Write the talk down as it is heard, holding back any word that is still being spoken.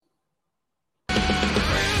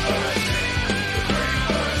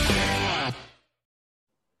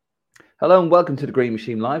Hello and welcome to the Green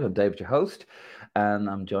Machine Live. I'm David, your host, and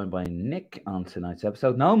I'm joined by Nick on tonight's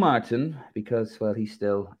episode. No Martin, because, well, he's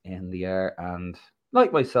still in the air, and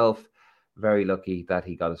like myself, very lucky that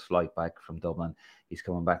he got his flight back from Dublin. He's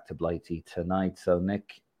coming back to Blighty tonight. So,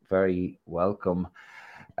 Nick, very welcome.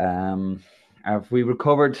 Have we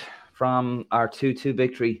recovered from our 2-2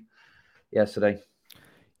 victory yesterday?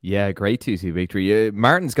 Yeah, great 2-2 victory.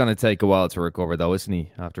 Martin's going to take a while to recover, though, isn't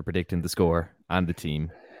he? After predicting the score and the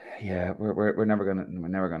team. Yeah, we're never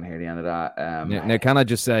gonna hear the end of that. Now, can I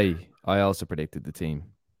just say, I also predicted the team,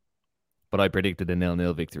 but I predicted a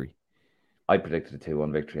 0-0 victory. I predicted a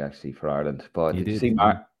 2-1 victory actually for Ireland. But You did you did. see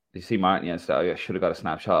Did you see Martin yesterday? I should have got a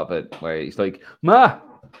snapshot of it where he's like, "Ma,"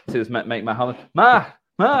 to his mate Matt Holland, "Ma,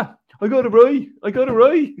 I got it right.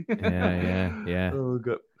 Yeah. Oh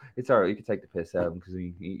god, it's alright. You can take the piss out of him because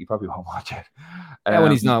he probably won't watch it. Yeah,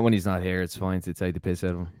 when he's not here, it's fine to take the piss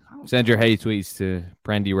out of him. Send your hate tweets to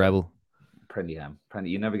Prendy Rebel. Prendy M.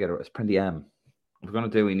 You never get it. It's Prendy M. If we're gonna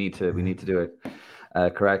do, we need to do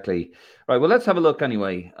it correctly. Right. Well, let's have a look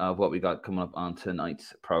anyway of what we got coming up on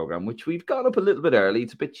tonight's program, which we've got up a little bit early.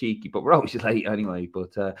 It's a bit cheeky, but we're always late anyway.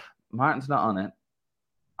 But Martin's not on it,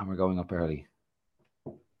 and we're going up early.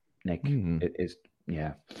 Nick, it is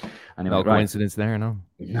Anyway, no coincidence there, no?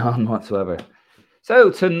 None whatsoever.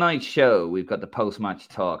 So tonight's show, we've got the post-match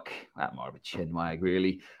talk. More of a chin wag,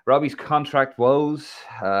 really. Robbie's contract woes.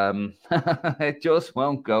 It just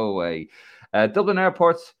won't go away. Dublin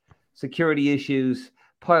Airport's security issues.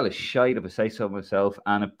 Pile of shite, if I say so myself.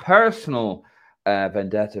 And a personal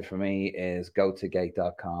vendetta for me is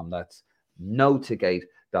gotogate.com. That's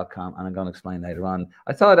notogate.com. And I'm going to explain later on.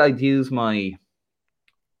 I thought I'd use my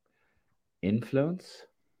influence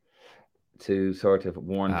to sort of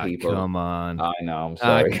warn people. Come on. I know, I'm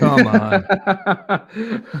sorry. Come on.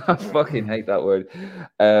 I fucking hate that word.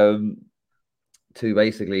 To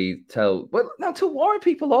basically to warn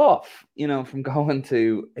people off, from going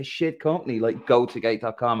to a shit company like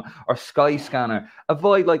gotogate.com or Skyscanner.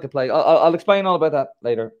 Avoid like the play. I'll explain all about that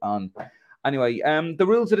later on. Anyway, the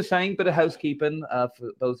rules are the same, bit of housekeeping for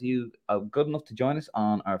those of you good enough to join us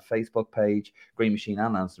on our Facebook page, Green Machine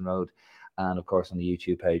and Lansdowne Road. And of course, on the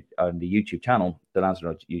YouTube page, on the YouTube channel, the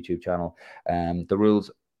Lansdowne Road YouTube channel. The rules,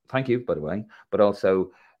 thank you, by the way. But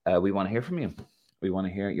also, we want to hear from you. We want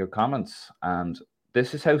to hear your comments. And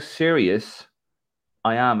this is how serious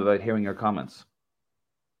I am about hearing your comments.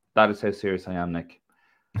 That is how serious I am, Nick.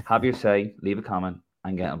 Have your say, leave a comment,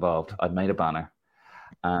 and get involved. I've made a banner.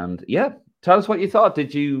 And yeah, tell us what you thought.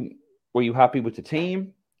 Were you happy with the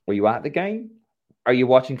team? Were you at the game? Are you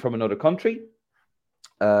watching from another country?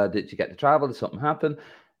 Did you get to travel? Did something happen?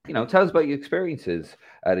 Tell us about your experiences.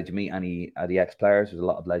 Did you meet any of the ex-players? There's a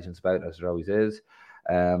lot of legends about, as there always is.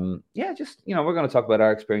 We're going to talk about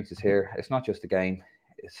our experiences here. It's not just a game.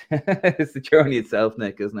 It's the journey itself,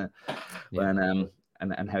 Nick, isn't it? Yeah.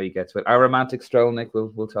 And how you get to it. Our romantic stroll, Nick,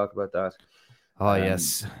 we'll talk about that. Oh,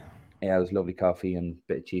 yes. Yeah, it was lovely coffee and a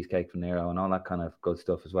bit of cheesecake from Nero and all that kind of good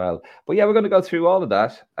stuff as well. But yeah, we're going to go through all of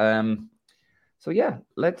that. So yeah,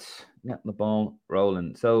 let's get the ball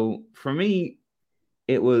rolling. So for me,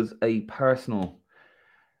 it was a personal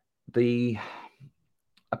journey,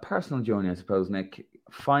 I suppose, Nick.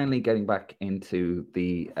 Finally getting back into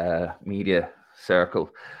the media circle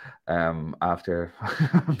after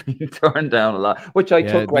being turned down a lot, which I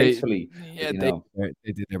took gracefully. They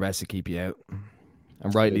did their best to keep you out,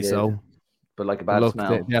 and rightly so. But like a bad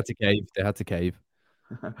smell, they had to cave.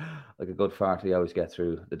 Like a good fart, we always get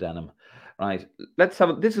through the denim. Right,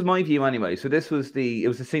 this is my view anyway. So it was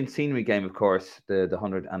the scenery game, of course, the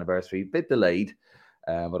 100th anniversary, bit delayed,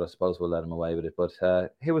 but I suppose we'll let him away with it. But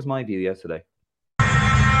here was my view yesterday.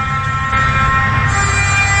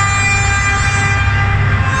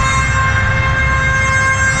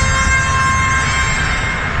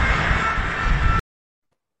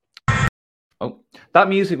 Oh, that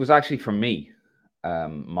music was actually from me.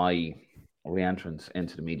 My re-entrance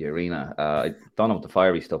into the media arena. I don't know what the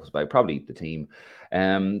fiery stuff was about. Probably the team.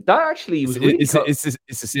 That actually was really it's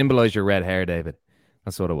to symbolize your red hair, David.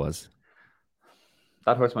 That's what it was.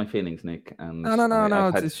 That hurts my feelings, Nick. And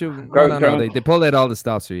no. They pulled out all the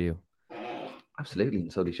stops for you. Absolutely,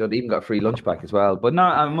 and so they should. Even got a free lunch back as well. But no,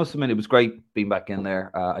 I must admit it was great being back in there.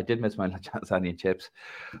 I did miss my lasagna and chips,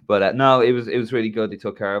 but no, it was really good. They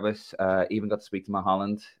took care of us. Even got to speak to Matt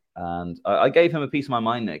Holland, and I gave him a piece of my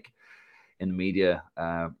mind, Nick, in the media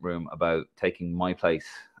room about taking my place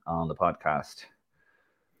on the podcast.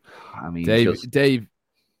 I mean, Dave,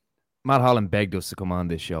 Matt Holland begged us to come on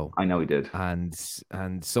this show. I know he did, and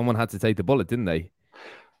someone had to take the bullet, didn't they?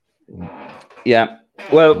 Yeah.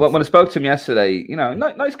 Well, when I spoke to him yesterday,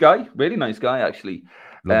 nice guy, really nice guy, actually.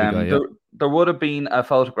 Lovely guy, yeah. There would have been a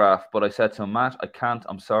photograph, but I said to him, Matt, I can't.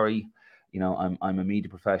 I'm sorry. I'm a media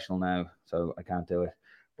professional now, so I can't do it.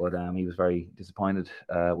 But he was very disappointed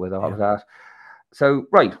with all of that. So,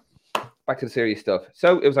 right, back to the serious stuff.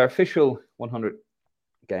 So it was our official 100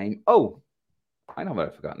 game. Oh, I know what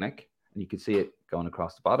I forgot, Nick. And you can see it going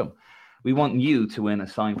across the bottom. We want you to win a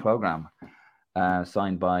signed program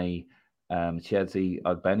signed by Chelsea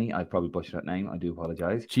Ogbeni. I probably butchered that name. I do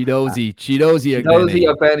apologize. Chidozie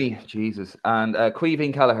Ogbeni. Jesus. And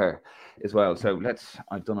Queeveen Kelleher as well. So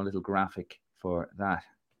I've done a little graphic for that.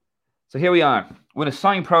 So here we are. With a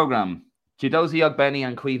signed program. Chidozie Ogbeni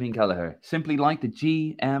and Queeveen Kelleher. Simply like the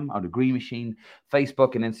GM or the Green Machine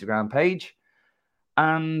Facebook and Instagram page.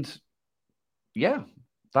 And yeah,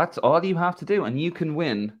 that's all you have to do. And you can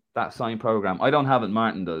win that signed program. I don't have it.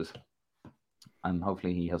 Martin does. And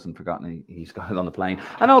hopefully he hasn't forgotten he's got it on the plane.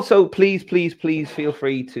 And also, please feel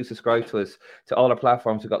free to subscribe to us to all our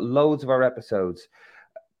platforms. We've got loads of our episodes.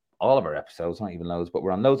 All of our episodes, not even loads, but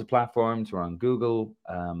we're on loads of platforms. We're on Google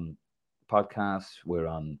Podcasts. We're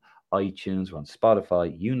on iTunes. We're on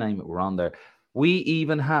Spotify. You name it, we're on there. We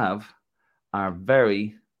even have our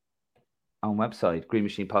very own website,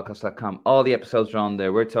 greenmachinepodcast.com. All the episodes are on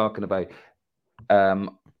there. We're talking about an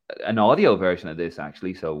audio version of this,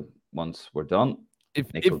 actually. So once we're done,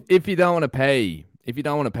 if you don't want to pay,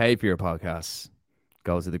 for your podcasts,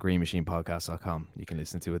 go to the greenmachinepodcast.com. You can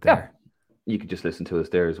listen to it there. Yeah. You can just listen to us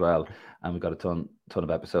there as well. And we've got a ton of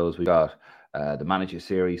episodes. We got the Manager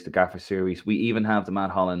series, the Gaffer series. We even have the Matt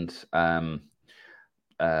Holland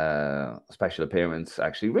special appearance.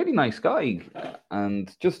 Actually, really nice guy,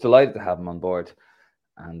 and just delighted to have him on board.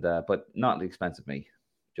 And but not at the expense of me.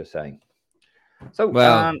 Just saying. So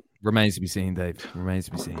remains to be seen, Dave. Remains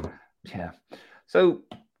to be seen. Yeah. So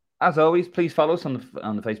as always, please follow us on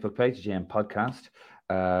the Facebook page, GM Podcast.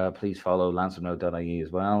 Please follow lansdowneroad.ie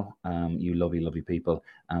as well. You lovely people.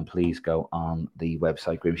 And please go on the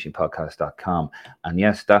website, greenmachinepodcast.com. And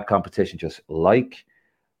yes, that competition, just like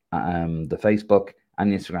the Facebook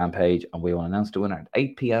and the Instagram page, and we will announce the winner at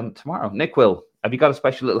 8 p.m. tomorrow. Nick, have you got a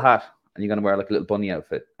special little hat? And you're going to wear like a little bunny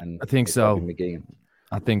outfit? And I think so. McGee.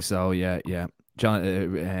 I think so, yeah.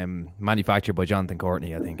 John, manufactured by Jonathan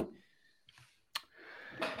Courtney, I think.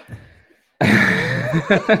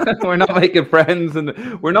 We're not making friends in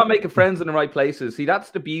the right places. See, that's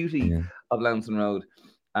the beauty of Lansdowne Road,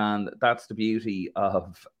 and that's the beauty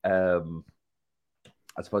of I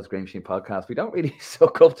suppose Green Machine Podcast. We don't really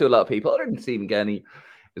suck up to a lot of people, other than Stephen Genny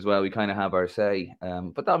as well. We kind of have our say,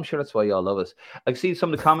 but I'm sure that's why y'all love us. I see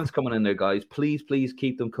some of the comments coming in there, guys. Please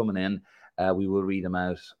keep them coming in. We will read them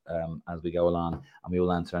out as we go along, and we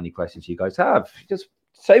will answer any questions you guys have. Just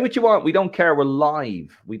say what you want. We don't care. We're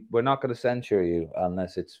live. We're not going to censure you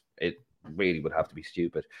unless it really would have to be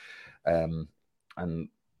stupid, and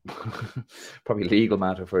probably a legal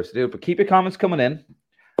matter for us to do. But keep your comments coming in,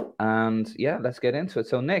 and yeah, let's get into it.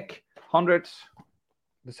 So Nick, 100,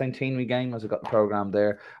 the centenary game as I got the program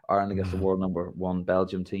there, Ireland against the world number 1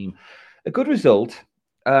 Belgium team. A good result,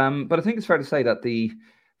 but I think it's fair to say that the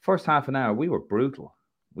first half an hour we were brutal.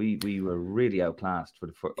 We were really outclassed for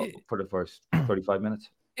the first 35 minutes.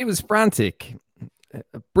 It was frantic,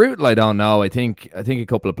 brutal. I don't know. I think a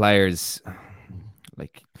couple of players,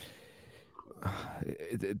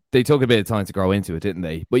 they took a bit of time to grow into it, didn't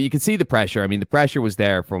they? But you could see the pressure. I mean, the pressure was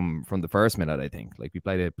there from the first minute. I think we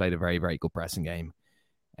played a very, very good pressing game.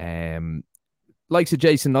 Like so,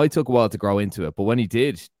 Jason Knight took a while to grow into it, but when he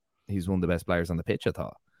did, he's one of the best players on the pitch, I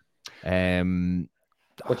thought.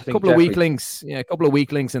 A couple of weak links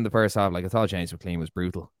in the first half. I thought James McLean was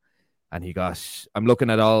brutal, and he got. I'm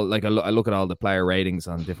looking at all I look at all the player ratings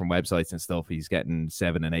on different websites and stuff. He's getting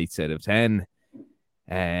 7 and 8 out of 10.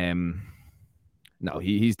 No,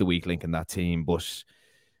 he's the weak link in that team. But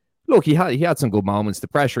look, he had some good moments. The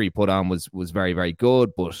pressure he put on was very, very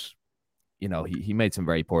good, but he made some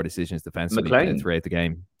very poor decisions defensively throughout the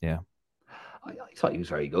game. Yeah. I thought he was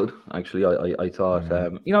very good, actually. I thought,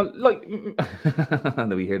 and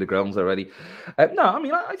we hear the groans already. No, I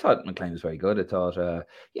mean, I thought McLean was very good. I thought,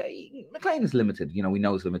 McLean is limited. We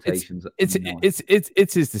know his limitations.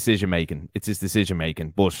 It's his decision making.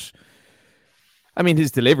 But I mean,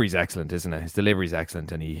 his delivery's excellent, isn't it? His delivery's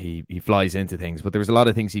excellent, and he flies into things. But there was a lot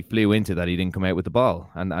of things he flew into that he didn't come out with the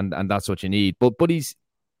ball, and that's what you need. But he's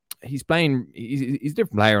playing. He's a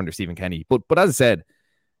different player under Stephen Kenny. But as I said,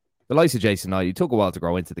 the likes of Jason Knight, he took a while to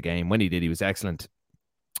grow into the game. When he did, he was excellent.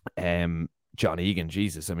 John Egan,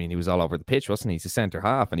 Jesus, I mean, he was all over the pitch, wasn't he? He's a centre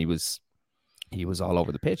half, and he was all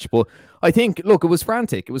over the pitch. But I think, look, it was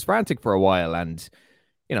frantic. It was frantic for a while, and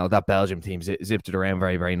that Belgium team zipped it around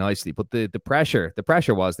very, very nicely. But the pressure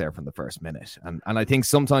was there from the first minute. And I think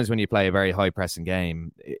sometimes when you play a very high pressing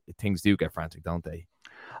game, things do get frantic, don't they?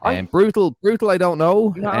 Brutal, I don't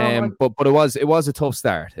know. No, but it was a tough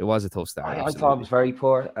start. It was a tough start. I thought it was very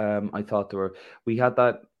poor. I thought we had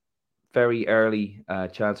that very early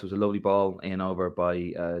chance. It was a lovely ball in over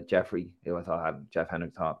by Jeffrey, who I thought had Jeff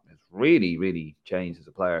Hendrick thought has really, really changed as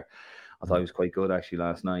a player. I thought he was quite good actually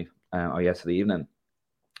last night or yesterday evening.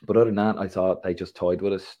 But other than that, I thought they just toyed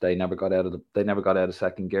with us. They never got out of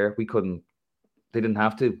second gear. We couldn't. They didn't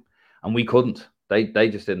have to, and we couldn't. They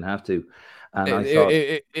just didn't have to. And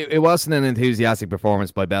it wasn't an enthusiastic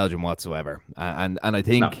performance by Belgium whatsoever. And I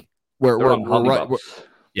think we're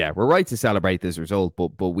right to celebrate this result,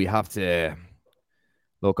 but we have to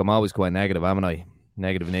look. I'm always quite negative, haven't I?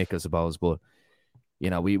 Negative Nick, I suppose, but we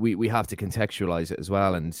have to contextualize it as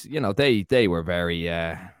well. And they were very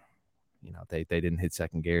they didn't hit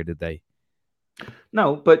second gear, did they?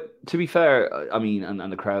 No, but to be fair, I mean,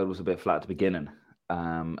 and the crowd was a bit flat at the beginning.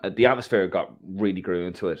 The atmosphere really grew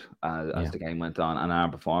into it as the game went on, and our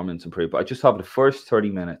performance improved. But I just thought the first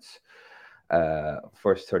 30 minutes,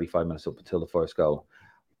 first 35 minutes up until the first goal,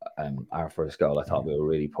 our first goal, I thought we were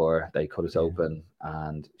really poor. They cut us open,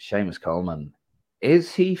 and Seamus Coleman,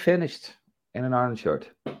 is he finished in an Ireland shirt?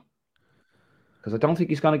 Because I don't think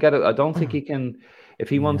he's going to get it. I don't think he can, if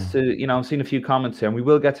he wants to. I've seen a few comments here, and we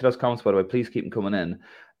will get to those comments, by the way. Please keep them coming in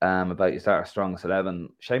about you start our strongest 11.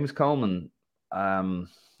 Seamus Coleman. In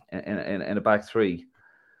a back three.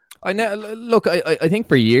 I know. Look, I think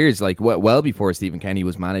for years, like well before Stephen Kenny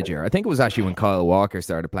was manager, I think it was actually when Kyle Walker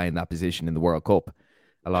started playing that position in the World Cup.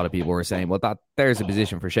 A lot of people were saying, "Well, there's a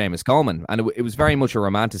position for Seamus Coleman," and it was very much a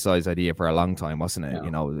romanticized idea for a long time, wasn't it?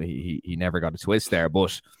 Yeah. He never got a twist there.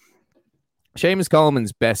 But Seamus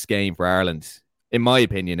Coleman's best game for Ireland, in my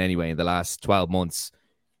opinion, anyway, in the last 12 months,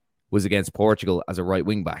 was against Portugal as a right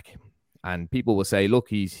wing back. And people will say, look,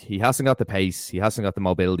 he hasn't got the pace, he hasn't got the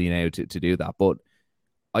mobility now to do that. But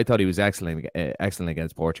I thought he was excellent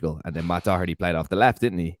against Portugal. And then Matt Doherty played off the left,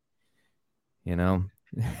 didn't he?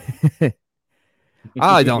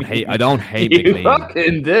 I don't hate McLean. You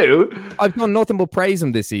fucking do. I've done nothing but praise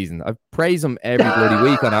him this season. I've praised him every bloody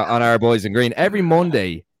week on our boys in green. Every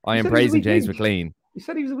Monday, I am praising James McLean. You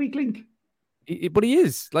said he was a weak link. But he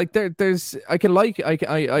is like there's I can like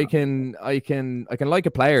a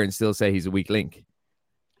player and still say he's a weak link.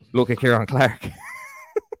 Look at Kieran Clark.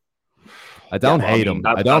 I don't hate him.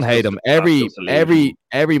 I don't hate him.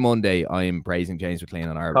 Every Monday I am praising James McLean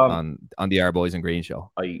on the Our Boys in Green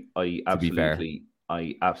show. I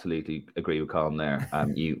absolutely agree with Colin there.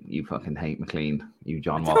 You fucking hate McLean. You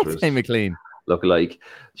John Waters. Hey McLean. Look like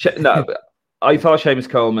no. I thought Seamus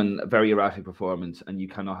Coleman, very erratic performance, and you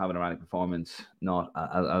cannot have an erratic performance not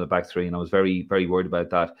at a back three, and I was very, very worried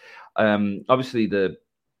about that. Obviously,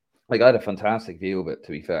 I had a fantastic view of it,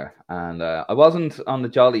 to be fair, and I wasn't on the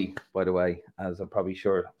jolly, by the way, as I'm probably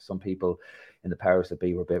sure some people in the powers that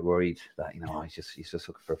be were a bit worried that he's just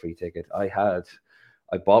looking for a free ticket.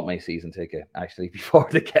 I bought my season ticket actually before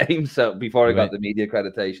the game, so before I got the media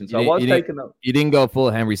accreditation. So I was taking up. You didn't go full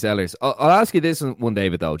Henry Sellers. I'll ask you this one,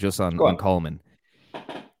 David, though, just on Coleman.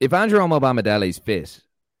 If Andrew Omobamidele's fit,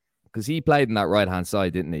 because he played in that right hand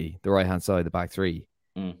side, didn't he? The right hand side of the back three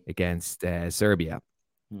against Serbia.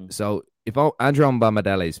 So if Andrew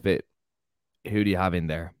Omobamidele's fit, who do you have in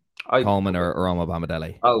there? Coleman or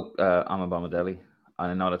Omobamidele? Omobamidele.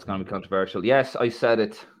 I know that's going to be controversial. Yes, I said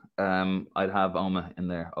it. I'd have Oma in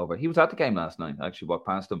there over. He was at the game last night. I actually walked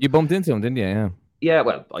past him. You bumped into him, didn't you? Yeah. Yeah,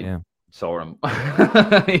 well, I saw him.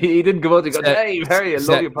 He didn't come out to go, Dave, Harry, I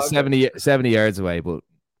love your podcast. 70 yards away, but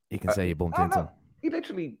you can say you bumped into him. He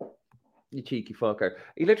literally, you cheeky fucker.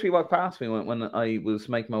 He literally walked past me when I was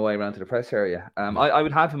making my way around to the press area. I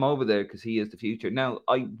would have him over there because he is the future. Now,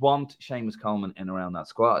 I want Seamus Coleman in around that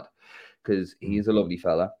squad because he is a lovely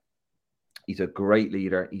fella. He's a great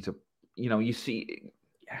leader. He's you see...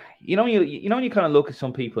 when you kind of look at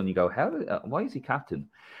some people and you go, why is he captain?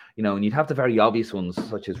 And you'd have the very obvious ones,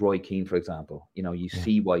 such as Roy Keane, for example. You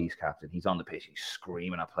see why he's captain. He's on the pitch, he's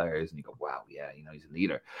screaming at players, and you go, wow, yeah, he's a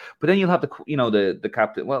leader. But then you'll have the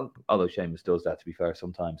captain. Well, although Seamus does that, to be fair,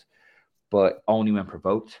 sometimes, but only when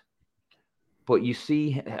provoked. But you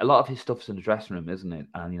see a lot of his stuff's in the dressing room, isn't it?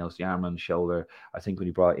 And it's the arm on the shoulder. I think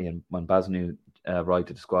when Bazanu arrived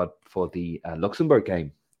to the squad for the Luxembourg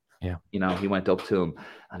game. Yeah, he went up to him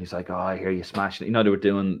and he's like, "Oh, I hear you smashing it." They were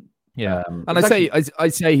doing. Yeah, and I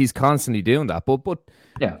say he's constantly doing that, but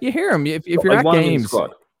yeah, you hear him if you're at games.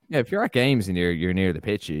 Yeah, if you're at games and you're near the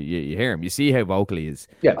pitch, you hear him. You see how vocal he is.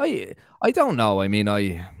 Yeah, I don't know. I mean,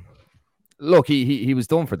 look, he was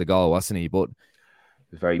done for the goal, wasn't he? But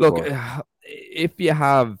was very Look, poor. if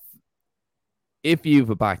you've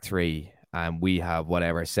a back three and we have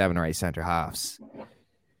whatever 7 or 8 centre halves,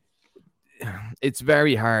 it's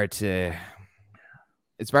very hard to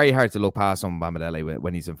look past on Bamidele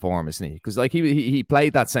when he's in form, isn't he? Because like he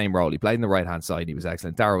played that same role. He played in the right hand side. He was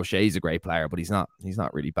excellent. Darrell O'Shea's a great player, but he's not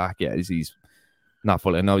really back yet. He's not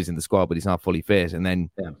fully. I know he's in the squad, but he's not fully fit. And then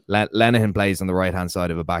Lenihan plays on the right hand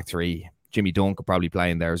side of a back three. Jimmy Dunk could probably play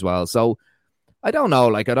in there as well. So I don't know.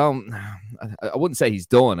 Like I wouldn't say he's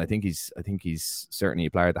done. I think he's certainly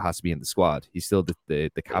a player that has to be in the squad. He's still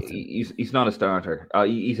the captain. He's not a starter.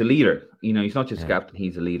 He's a leader. You know, he's not just a captain.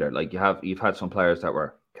 He's a leader. Like you've had some players that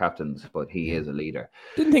were captains, but he is a leader.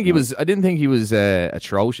 I didn't think he was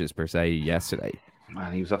atrocious per se yesterday.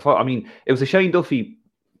 Man, he was I mean, it was a Shane Duffy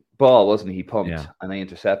ball, wasn't it? He pumped and they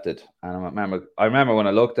intercepted. And I remember when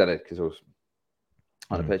I looked at it because it was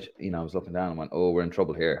on the pitch, you know, I was looking down and went, "Oh, we're in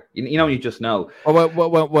trouble here." You know, you just know. Well,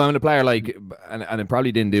 when a player like, and it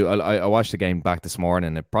probably didn't do. I watched the game back this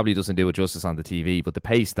morning. It probably doesn't do it justice on the TV, but the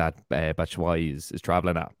pace that Batshuayi is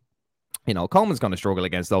traveling at, you know, Coleman's going to struggle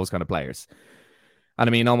against those kind of players. And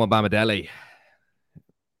I mean, Omar Bamidele,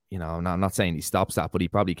 you know, I'm not saying he stops that, but he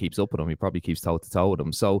probably keeps up with him. He probably keeps toe to toe with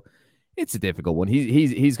him. So it's a difficult one.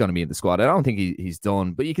 He's going to be in the squad. I don't think he's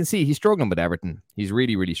done, but you can see he's struggling with Everton. He's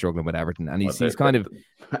really, really struggling with Everton, and he's kind of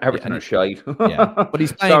Everton are shite. But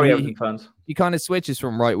he's playing. Sorry, Everton fans. He kind of switches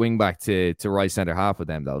from right wing back to right centre half with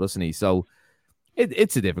them, though, doesn't he? So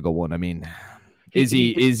it's a difficult one. I mean, is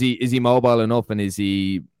he mobile enough, and is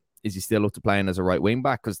he still up to playing as a right wing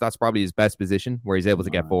back? Because that's probably his best position where he's able to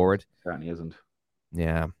get forward. Certainly isn't.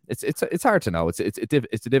 Yeah, it's hard to know. It's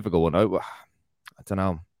a difficult one. I don't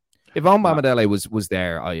know. If Bamidele was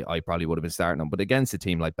there, I probably would have been starting him. But against a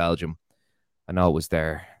team like Belgium, I know it was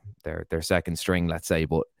their second string, let's say,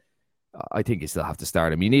 but I think you still have to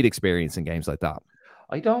start him. You need experience in games like that.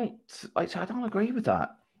 I don't agree with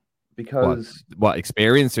that because what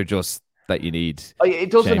experience or just that you need? It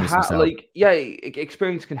doesn't have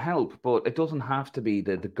experience can help, but it doesn't have to be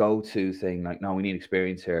the go-to thing. Like, no, we need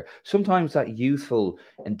experience here. Sometimes that youthful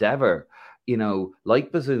endeavor, you know,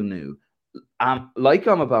 like Bazunu. Like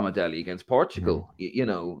Bamidele against Portugal, you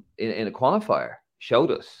know, in a qualifier, showed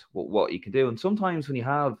us what you can do. And sometimes when you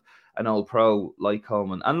have an old pro like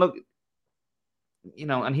Coleman, and look, you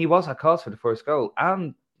know, and he was at cost for the first goal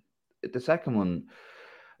and the second one,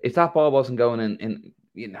 if that ball wasn't going in,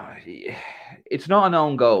 you know, it's not an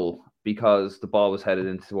own goal because the ball was headed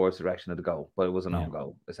in towards the direction of the goal, but it was an own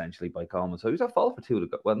goal essentially by Coleman. So he was at fault for two of the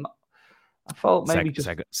goals. Well, not. I thought maybe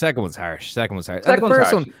second one's harsh. Second one's harsh. Second the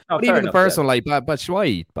first harsh. one, but even the first one, like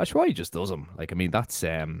Batshuayi just does them. Like, I mean, that's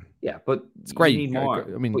but it's great. You need more.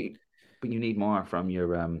 I mean, but you need more from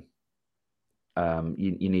your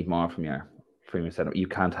you need more from your setup. You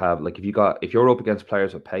can't have, like, if you're up against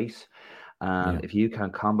players with pace, and if you can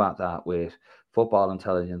combat that with football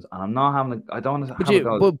intelligence, and I'm not having I don't want to have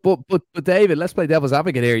a go. But David, let's play devil's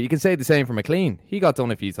advocate here. You can say the same for McLean. He got done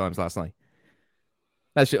a few times last night.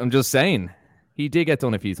 I'm just saying, he did get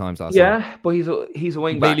done a few times last night. Yeah, but he's a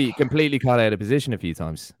wing back. Completely caught out of position a few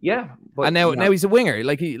times. Yeah, but and now he's a winger.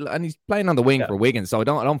 Like he's playing on the wing for Wigan. So I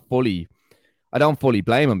don't fully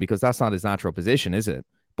blame him because that's not his natural position, is it?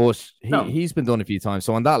 But he's been done a few times.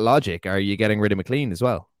 So on that logic, are you getting rid of McLean as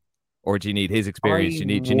well, or do you need his experience? Do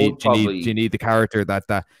you need the character that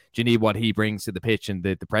do you need what he brings to the pitch and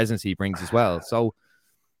the presence he brings as well? So.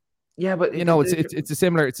 Yeah, but you know, it's a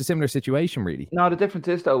similar situation, really. No, the difference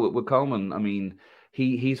is though with Coleman. I mean,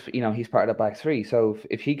 he's part of that back three. So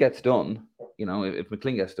if he gets done, you know, if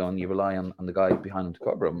McLean gets done, you rely on the guy behind him to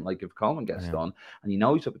cover him. Like if Coleman gets done, and you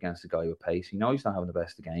know he's up against a guy with pace, you know he's not having the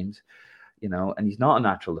best of games, you know, and he's not a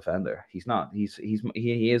natural defender. He's not. He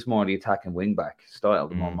is more the attacking wing back style,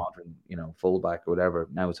 the more modern, you know, full back or whatever.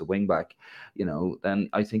 Now it's a wing back, you know. Then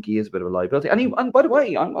I think he is a bit of a liability. And by the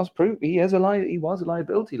way, I must prove he was a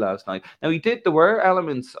liability last night. Now there were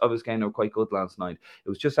elements of his game that were quite good last night. It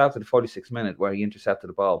was just after the 46th minute where he intercepted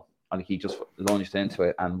the ball and he just launched into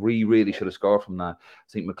it, and really should have scored from that. I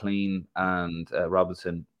think McLean and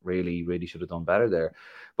Robinson really should have done better there.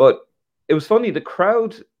 But it was funny. The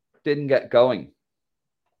crowd didn't get going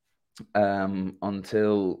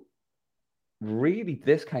until really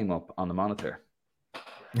this came up on the monitor.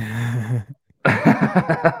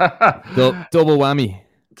 Double whammy,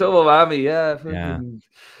 yeah.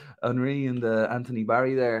 Henry and Anthony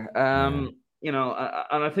Barry there. You know,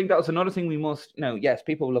 and I think that was another thing we must, you know, yes,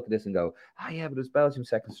 people will look at this and go, but it was Belgium's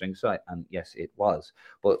second string side, and yes, it was,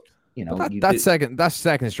 but you know, that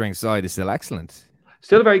second string side is still excellent,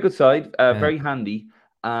 still a very good side, very handy.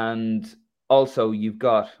 And also, you've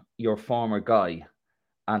got your former guy,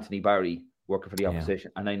 Anthony Barry, working for the Yeah.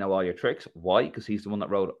 opposition, and they know all your tricks. Why? Because he's the one that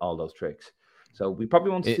wrote all those tricks. So we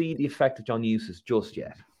probably won't see the effect of John Eustace just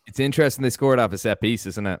yet. It's interesting they scored off a set piece,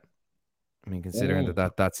 isn't it? I mean, considering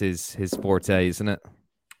that's his forte, isn't it?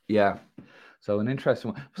 Yeah. So an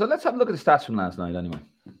interesting one. So let's have a look at the stats from last night anyway.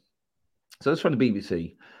 So this is from the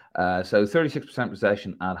BBC. So 36%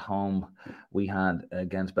 possession at home we had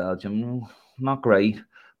against Belgium. Not great,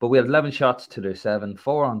 but we had 11 shots to their 7,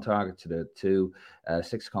 4 on target to their 2,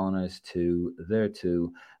 6 corners to their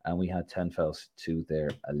 2, and we had 10 fouls to their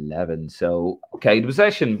 11. So, okay, the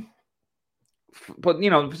possession, but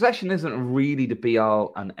the possession isn't really the be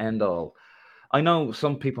all and end all. I know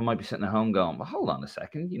some people might be sitting at home going, well, hold on a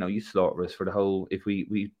second. You slaughter us for the whole, if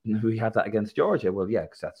we had that against Georgia. Well, yeah,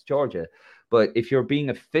 because that's Georgia. But if you're being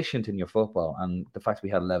efficient in your football, and the fact we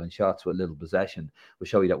had 11 shots with little possession will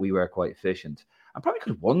show you that we were quite efficient. And probably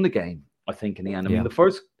could have won the game, I think, in the end. I mean, the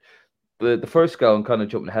first goal, I'm kind of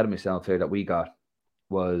jumping ahead of myself here, that we got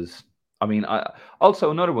was,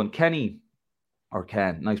 also another one, Kenny, or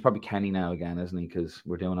Ken. No, he's probably Kenny now again, isn't he? Because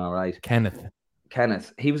we're doing all right.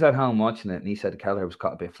 Kenneth, he was at home watching it, and he said Kelleher was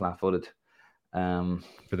caught a bit flat-footed. For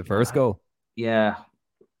the first goal? Yeah.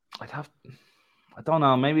 I don't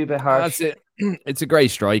know, maybe a bit harsh. That's it. It's a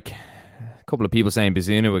great strike. A couple of people saying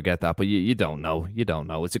Bazunu would get that, but you don't know. You don't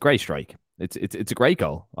know. It's a great strike. It's a great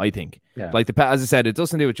goal, I think. Yeah. Like, as I said, it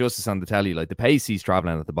doesn't do it justice on the telly. Like, the pace he's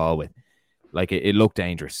traveling at the ball with, like, it looked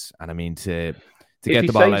dangerous. And I mean, to get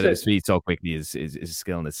the ball out of his feet so quickly is a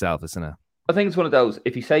skill in itself, isn't it? I think it's one of those.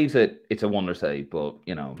 If he saves it, it's a wonder save. But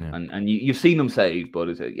and you've seen him save, but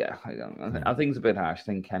I think it's a bit harsh. I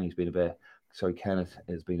think Kenneth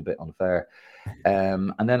has been a bit unfair.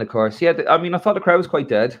 And then of course, I thought the crowd was quite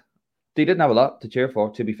dead. They didn't have a lot to cheer for,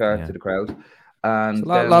 to be fair to the crowd. And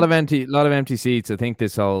a lot of empty seats. I think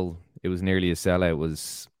it was nearly a sellout.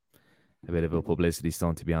 Was a bit of a publicity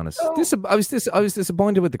stunt, to be honest. I was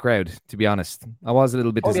disappointed with the crowd, to be honest. I was a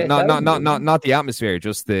little bit not the atmosphere,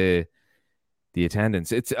 just the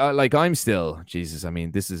attendance. It's like, I'm still, Jesus, I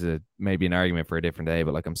mean, this is maybe an argument for a different day,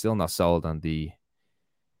 but like, I'm still not sold on the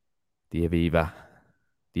Aviva.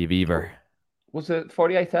 Was it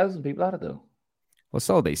 48,000 people at it though? Well,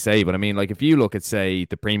 so they say, but I mean, like, if you look at, say,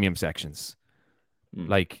 the premium sections,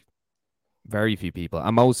 like, very few people,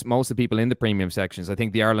 and most of the people in the premium sections, I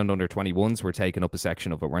think the Ireland under 21s were taking up a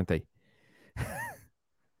section of it, weren't they?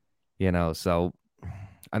 So,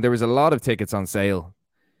 and there was a lot of tickets on sale.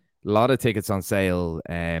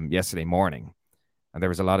 Yesterday morning, and there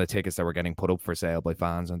was a lot of tickets that were getting put up for sale by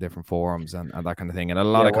fans on different forums and that kind of thing, and a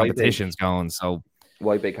lot of competitions going. So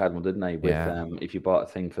White Big had one, didn't they? With if you bought a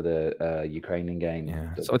thing for the Ukrainian game.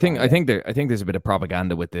 Yeah. So I think there's a bit of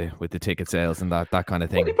propaganda with the ticket sales and that kind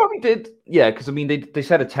of thing. Well, they probably did, yeah, because I mean they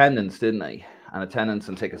said attendance, didn't they? And attendance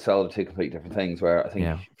and tickets sold are two completely different things. Where I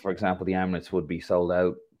think, for example, the Emirates would be sold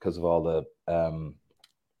out because of all the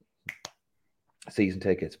season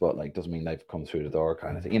tickets, but like doesn't mean they've come through the door,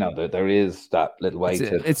 kind of thing. There is that little way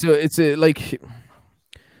it's like, I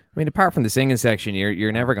mean, apart from the singing section,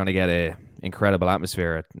 you're never going to get a incredible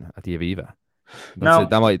atmosphere at the Aviva. No,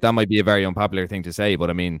 that might be a very unpopular thing to say, but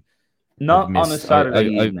I mean, not on a Saturday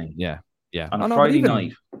evening. On a Friday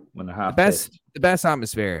night when they're half the best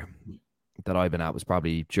atmosphere that I've been at was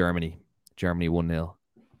probably Germany 1-0,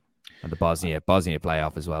 and the Bosnia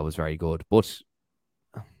playoff as well was very good, but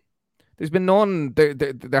there's been none.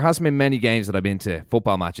 There hasn't been many games that I've been to,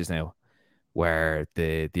 football matches now, where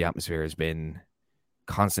the atmosphere has been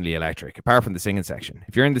constantly electric. Apart from the singing section,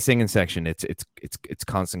 if you're in the singing section, it's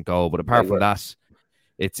constant go. But apart from that,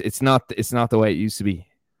 it's not the way it used to be.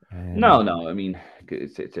 No. I mean,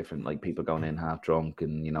 it's different. Like people going in half drunk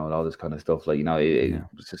and all this kind of stuff. Like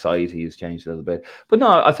society has changed a little bit. But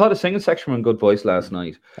no, I thought the singing section were in good voice last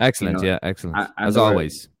night. Excellent, excellent as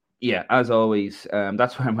always. Yeah, as always.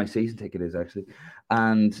 That's where my season ticket is, actually.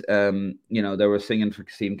 And, they were singing for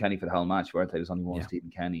Stephen Kenny for the whole match, weren't they? There's only one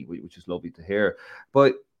Stephen Kenny, which is lovely to hear.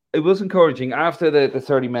 But it was encouraging after the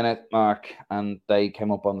 30-minute mark, and they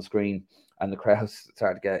came up on the screen, and the crowd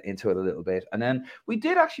started to get into it a little bit. And then we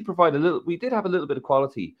did actually we did have a little bit of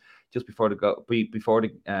quality just before we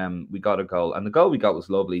got a goal. And the goal we got was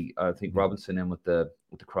lovely. I think Robinson in with the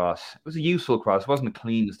cross. It was a useful cross. It wasn't the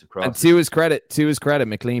cleanest of crosses. And to his credit,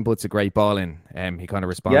 McLean puts a great ball in. He kind of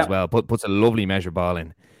responds well, puts a lovely measured ball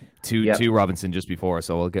in to Robinson just before.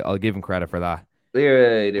 So I'll give him credit for that.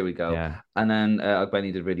 There we go. Yeah. And then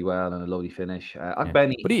Ogbeni did really well and a lovely finish.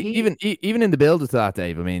 Ogbeni, but even in the build to that,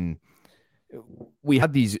 Dave, I mean, we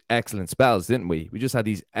had these excellent spells, didn't we? We just had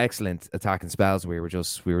these excellent attacking spells. We were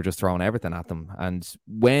just throwing everything at them. And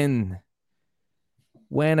when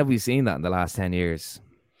have we seen that in the last 10 years?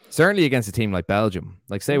 certainly against a team like Belgium.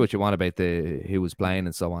 Like, say what you want about who was playing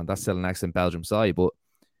and so on. That's still an excellent Belgium side. But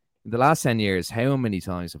in the last 10 years, how many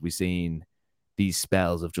times have we seen these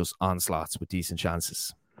spells of just onslaughts with decent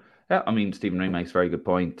chances? Yeah, I mean, Stephen Ring makes a very good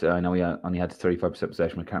point. I know he only had 35%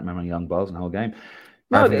 possession. I can't remember any long balls in the whole game.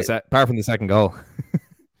 No, apart from the second goal.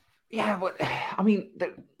 Yeah, but I mean,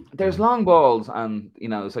 there's long balls, and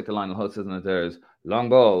it's like the Lionel Hutz, isn't it? There's long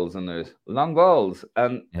balls and there's long balls,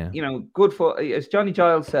 and good for, as Johnny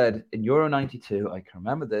Giles said in Euro '92. I can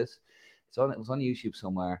remember this. It was on YouTube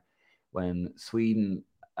somewhere when Sweden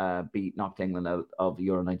knocked England out of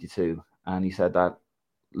Euro '92, and he said that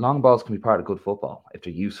long balls can be part of good football if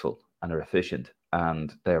they're useful and they're efficient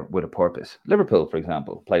and they're with a purpose. Liverpool, for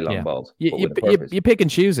example, play long balls. You pick and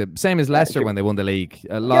choose it. Same as Leicester when they won the league.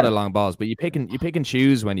 A lot of long balls, but you pick and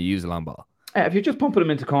choose when you use a long ball. If you're just pumping them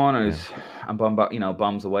into corners and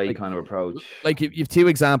bombs away kind of approach. Like you've two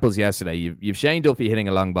examples yesterday. You've Shane Duffy hitting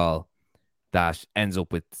a long ball that ends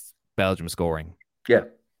up with Belgium scoring. Yeah.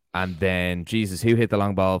 And then, Jesus, who hit the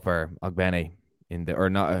long ball for Ogbene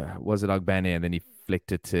was it Ogbene? And then he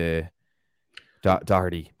flicked it to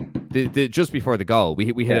Doherty. Just before the goal,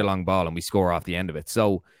 we hit a long ball and we score off the end of it.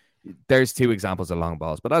 So there's two examples of long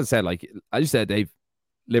balls. But as I said, like I just said,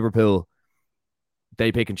 Liverpool,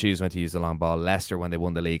 they pick and choose when to use the long ball. Leicester, when they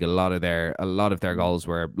won the league, a lot of their goals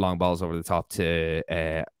were long balls over the top to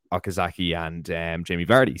Okazaki and Jamie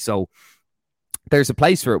Vardy. So there's a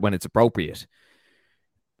place for it when it's appropriate.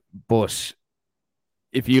 But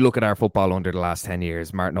if you look at our football under the last 10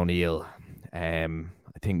 years, Martin O'Neill, I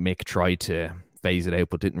think Mick tried to phase it out,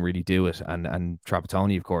 but didn't really do it. And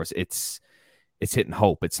Trapattoni, of course, it's hitting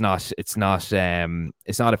hope. It's not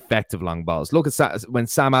effective long balls. Look at when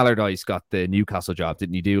Sam Allardyce got the Newcastle job,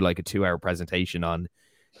 didn't he do like a 2-hour presentation on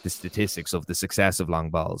the statistics of the success of long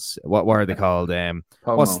balls? What are they called?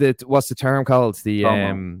 What's the term called? The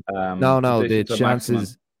the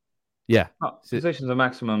chances. Yeah, positions of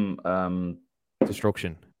maximum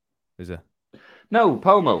destruction. Is it? No,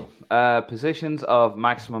 POMO. Positions of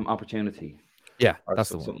maximum opportunity. Yeah, that's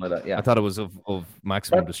something like that. Yeah, I thought it was of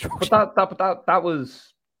maximum destruction. But that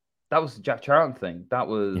was the Jack Charlton thing.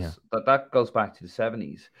 That goes back to the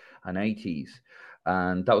 70s and 80s,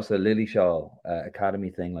 and that was the Lillyshaw Academy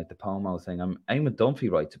thing, like the POMO thing. Eamon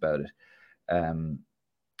Dunphy writes about it,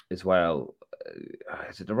 as well.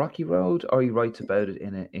 Is it the Rocky Road, or he writes about it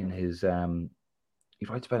in his he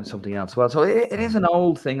writes about something else? Well, so it is an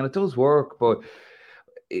old thing and it does work, but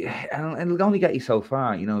it'll only get you so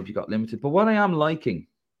far, if you got limited. But what I am liking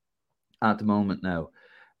at the moment now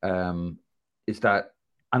is that,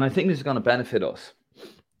 and I think this is going to benefit us,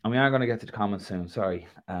 and we are going to get to the comments soon. Sorry,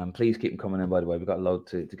 please keep them coming in. By the way, we've got a load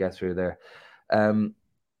to get through there.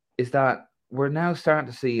 Is that we're now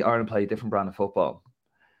starting to see Ireland play a different brand of football.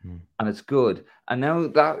 And it's good, and now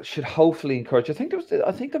that should hopefully encourage. I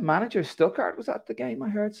think the manager Stuttgart was at the game, I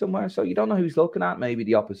heard somewhere. So you don't know who's looking at. Maybe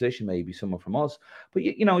the opposition, maybe someone from us. But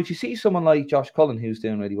if you see someone like Josh Cullen who's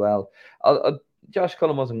doing really well, Josh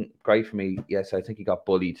Cullen wasn't great for me. Yes, I think he got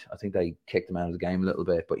bullied. I think they kicked him out of the game a little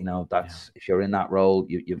bit. But that's if you're in that role,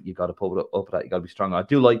 you got to pull it up. That you got to be stronger. I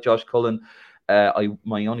do like Josh Cullen.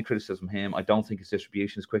 My only criticism of him, I don't think his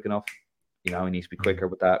distribution is quick enough. He needs to be quicker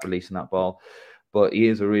with that, releasing that ball. But he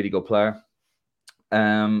is a really good player.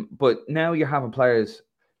 But now you're having players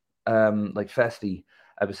like Festi,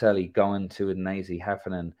 Abiselli going to Udinese,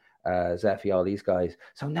 Heffernan, Zeffi, all these guys.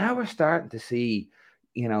 So now we're starting to see,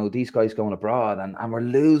 these guys going abroad, and we're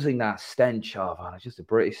losing that stench of, it's just a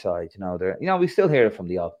British side. We still hear it from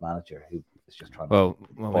the old manager who is just trying. Well,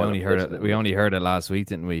 we only heard it. We only heard it last week,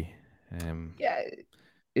 didn't we? Yeah.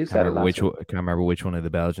 I can't remember which one of the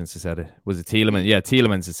Belgians said it. Was it Tielemans? Yeah,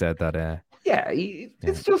 Tielemans has said that.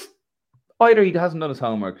 It's just either he hasn't done his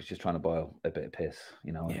homework, he's just trying to boil a bit of piss,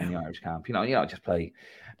 in the Irish camp. Just play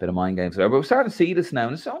a bit of mind games there. But we're starting to see this now,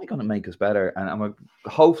 and it's only going to make us better. And we're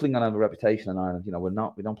hopefully going to have a reputation in Ireland.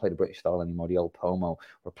 We don't play the British style anymore, the old POMO.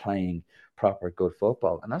 We're playing proper good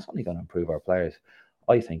football, and that's only going to improve our players,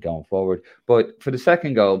 I think, going forward. But for the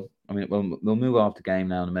second goal, we'll move off the game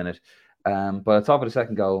now in a minute. But it's off of the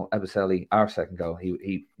second goal, Abiselli, our second goal.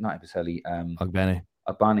 He not Abiselli,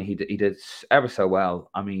 Ogbene, he did ever so well.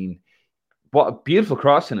 What a beautiful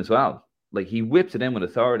crossing as well. Like, he whipped it in with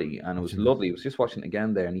authority, and it was lovely. I was just watching it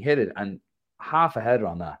again there, and he hit it, and half a header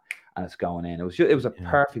on that, and it's going in. It was a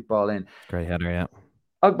perfect ball in. Great header, yeah.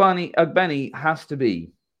 Ogbene has to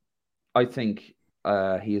be, I think,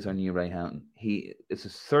 he is our new Ray Houghton. It's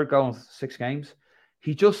his third goal in 6 games.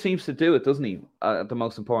 He just seems to do it, doesn't he? At the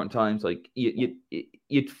most important times, like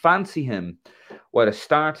you'd fancy him, whether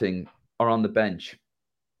starting or on the bench,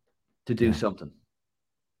 to do something.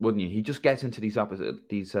 wouldn't you? He just gets into these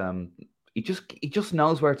he just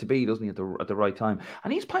knows where to be, doesn't he, at the right time?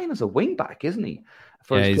 And he's playing as a wing back, isn't he,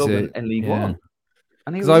 for Yeah, his he's club a in League yeah. One?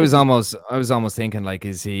 And he Because was looking. I was almost thinking, like,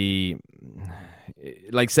 is he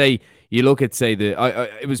like, say you look at, say,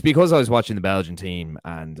 it was because I was watching the Belgian team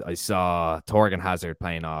and I saw Torgan Hazard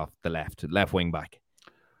playing off the left wing back,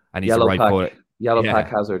 and he's a right foot. Yellow pack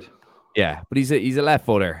Yeah, Hazard. yeah, but he's a left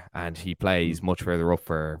footer and he plays much further up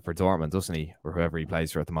for Dortmund, doesn't he, or whoever he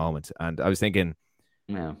plays for at the moment. And Yeah.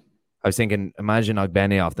 I was thinking, imagine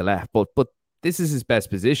Ogbene off the left, but this is his best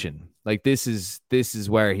position. Like, this is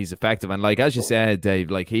where he's effective. And like, as you said, Dave,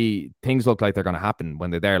 like, things look like they're going to happen when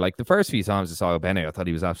they're there. Like, the first few times I saw Ogbene, I thought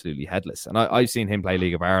he was absolutely headless. And I've seen him play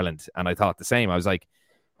League of Ireland, and I thought the same. I was like,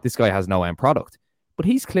 this guy has no end product, but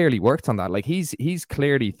he's clearly worked on that. Like, he's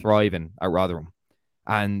clearly thriving at Rotherham,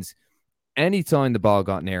 and anytime the ball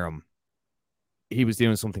got near him, he was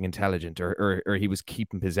doing something intelligent, or he was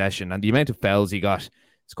keeping possession. And the amount of fouls he got,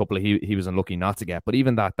 it's a couple of he was unlucky not to get. But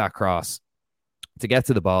even that cross, to get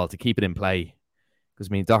to the ball, to keep it in play, because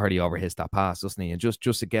I mean, Doherty overhits that pass, doesn't he? And just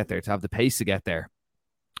to get there, to have the pace to get there,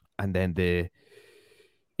 and then the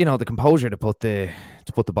composure to put the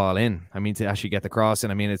ball in. I mean, to actually get the cross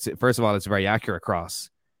in. I mean, it's, first of all, it's a very accurate cross,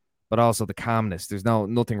 but also the calmness. There's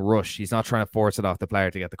nothing rushed. He's not trying to force it off the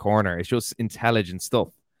player to get the corner. It's just intelligent stuff.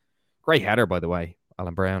 Great header, by the way,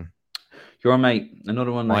 Alan Brown. Your mate,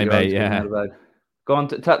 another one. My mate, yeah. About. Go on,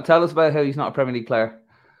 tell us about how he's not a Premier League player.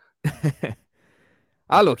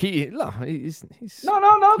 Look, he's no.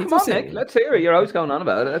 Come on, Nick. Let's hear it. You're always going on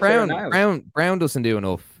about it. Brown doesn't do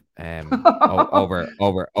enough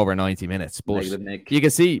over 90 minutes. But you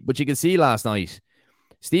can see last night,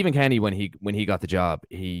 Stephen Kenny, when he got the job,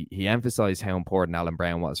 he emphasized how important Alan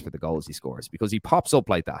Brown was for the goals he scores, because he pops up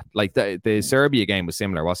like that. Like the Serbia game was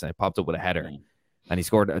similar, wasn't it? Popped up with a header, and he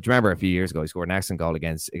scored. Do you remember a few years ago he scored an excellent goal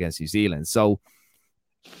against New Zealand? So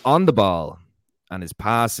on the ball and his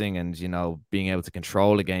passing and being able to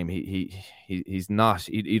control a game, he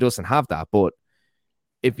doesn't have that. But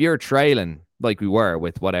if you're trailing like we were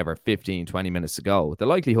with whatever 15, 20 minutes to go, the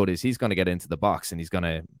likelihood is he's going to get into the box and he's going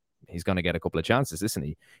to get a couple of chances, isn't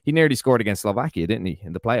he? He nearly scored against Slovakia, didn't he,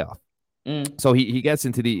 in the playoff? So he gets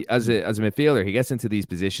into as a midfielder, he gets into these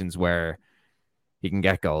positions where he can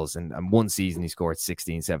get goals. And one season he scored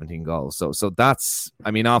 16, 17 goals. So that's,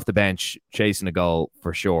 I mean, off the bench, chasing a goal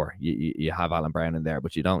for sure. You have Alan Brown in there,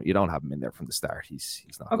 but you don't have him in there from the start. He's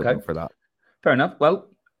not good enough for that. Fair enough. Well,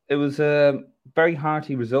 it was a very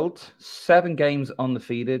hearty result. 7 games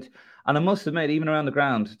undefeated. And I must admit, even around the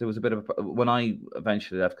ground, there was a bit of when I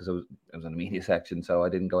eventually left, because I was in the media section, so I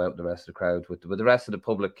didn't go out with the rest of the crowd, with the rest of the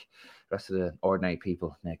public, the rest of the ordinary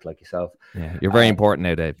people, Nick, like yourself. Yeah, you're very important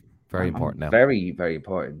now, Dave. Very important now. Very, very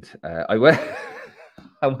important. I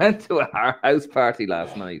went to a house party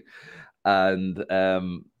last night, and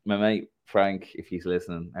my mate Frank, if he's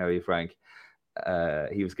listening, how are you, Frank?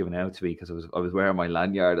 He was giving out to me because I was wearing my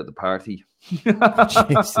lanyard at the party.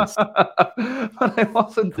 Jesus. I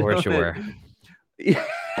wasn't. Of course you were. Yeah.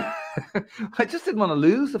 I just didn't want to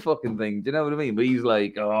lose the fucking thing. Do you know what I mean? But he's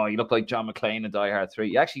like, "Oh, you look like John McClane in Die Hard 3."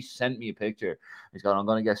 He actually sent me a picture. He's going, "I'm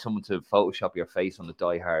going to get someone to Photoshop your face on the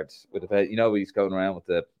Die Hard with a he's going around with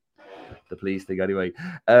the police thing anyway."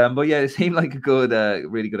 But yeah, it seemed like a good,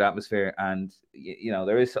 really good atmosphere, and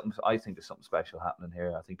there is something. I think there's something special happening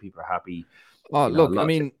here. I think people are happy. Oh, look, I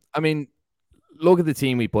mean, look at the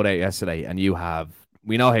team we put out yesterday, and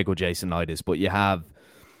we know how good Jason Knight is, but you have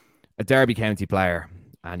a Derby County player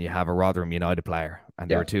and you have a Rotherham United player, and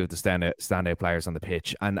there are two of the standout players on the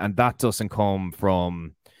pitch, and that doesn't come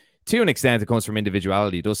from, to an extent, it comes from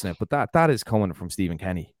individuality, doesn't it? But that is coming from Stephen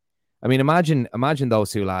Kenny. I mean, imagine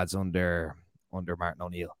those two lads under Martin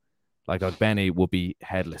O'Neill. Like, Ogbene would be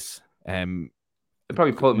headless. They'd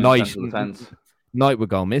probably put him in central defence. Knight would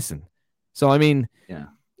go missing. So I mean, yeah,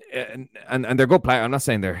 and they're good players. I'm not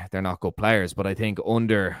saying they're not good players, but I think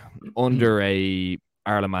under a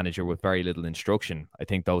Ireland manager with very little instruction, I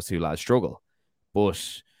think those two lads struggle. But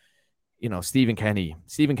Stephen Kenny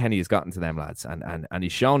has gotten to them lads, and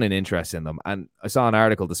he's shown an interest in them. And I saw an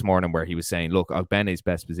article this morning where he was saying, look, Ogbene's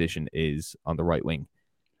best position is on the right wing,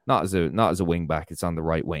 not as a wing back. It's on the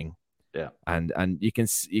right wing. Yeah, and you can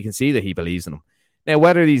see that he believes in them. Now,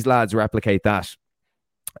 whether these lads replicate that,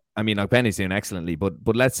 I mean, Ogbene's doing excellently, but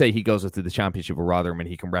let's say he goes up to the Championship with Rotherham and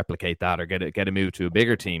he can replicate that or get a move to a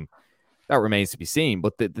bigger team. That remains to be seen.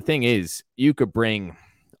 But the thing is,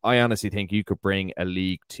 I honestly think you could bring a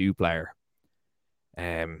League 2 player.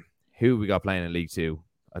 Who we got playing in League 2?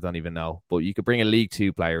 I don't even know. But you could bring a League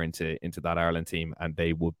 2 player into that Ireland team, and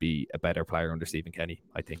they would be a better player under Stephen Kenny,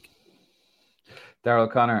 I think. Daryl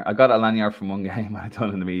O'Connor, I got a lanyard from one game I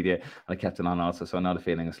done in the media, and I kept it on also, so I know the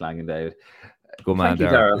feeling of slagging David. Good man,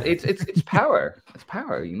 Thank you, Daryl. Daryl. It's power. It's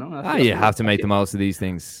power, you know. You have to make the most of these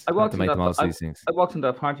things. I walked into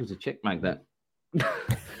that party with a chick magnet.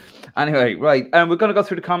 Anyway, right. We're going to go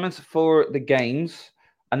through the comments for the games,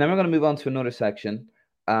 and then we're going to move on to another section.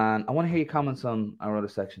 And I want to hear your comments on our other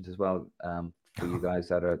sections as well, for you guys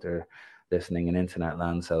that are out there listening in internet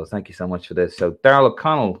land. So thank you so much for this. So Daryl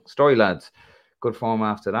O'Connell, Story Lads, good form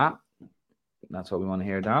after that. That's what we want to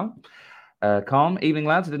hear, Daryl. Calm evening,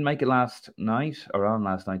 lads. I didn't make it last night.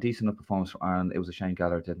 Decent enough performance for Ireland. It was a shame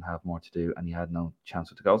Gallagher didn't have more to do, and he had no chance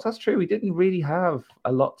with the goals. That's true. He didn't really have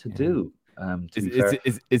a lot to do.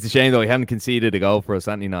 It's a shame though. He hadn't conceded a goal for us,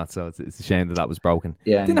 hadn't he? Not so. It's a shame that was broken.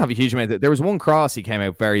 Yeah, he didn't have a huge amount. There was one cross. He came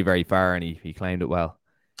out very, very far, and he claimed it well.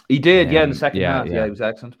 He did, in the second half. Yeah, he was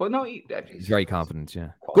excellent. But no, he's very confident.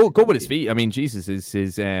 Yeah, good with his feet. I mean, Jesus,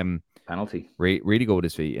 his penalty. Really good with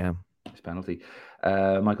his feet. Yeah, his penalty.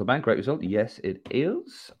 Michael Bank, great result. Yes, it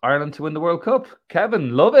is. Ireland to win the World Cup.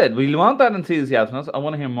 Kevin, love it. We want that enthusiasm. I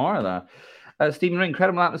want to hear more of that. Stephen Ring,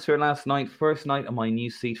 incredible atmosphere last night. First night on my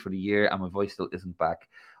new seat for the year, and my voice still isn't back.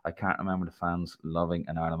 I can't remember the fans loving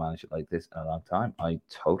an Ireland manager like this in a long time. I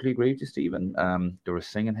totally agree with you, Stephen. They were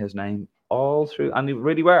singing his name all through, and they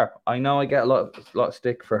really were. I know I get a lot of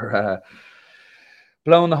stick for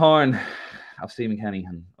blowing the horn of Stephen Kenny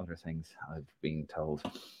and other things, I've been told.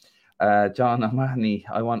 John O'Mahony,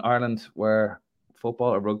 I want Ireland where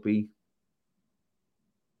football or rugby.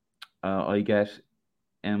 I get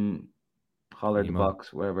holler the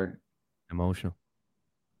box, wherever. Emotional.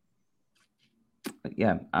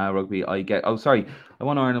 Yeah, rugby. I get. Oh, sorry. I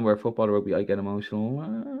want Ireland where football or rugby. I get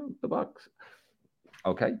emotional. The box.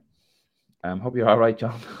 Okay. Hope you're all right,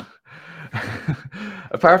 John.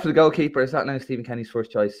 Apart from the goalkeeper, is that now Stephen Kenny's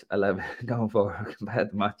first choice 11 going forward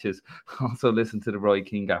compared to matches? Also, listen to the Robbie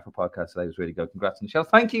Keane Gaffer podcast today. It was really good. Congrats on the show.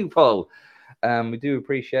 Thank you, Paul. We do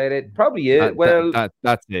appreciate it. Probably it.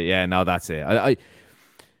 That's it. Yeah, no, that's it.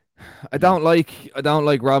 I don't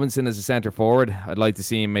like Robinson as a centre forward. I'd like to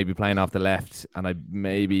see him maybe playing off the left, and to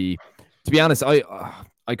be honest, I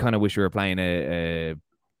kind of wish we were playing a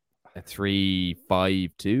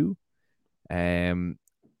 3-5-2,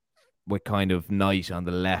 with kind of Knight on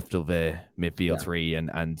the left of a midfield three, and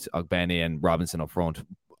Ogbene and Robinson up front.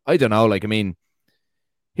 I don't know. Like, I mean,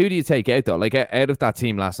 who do you take out though? Like, out of that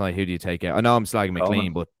team last night, who do you take out? I know I'm slagging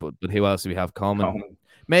McLean, but who else do we have? Coleman.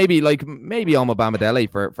 Maybe Omar Bamadele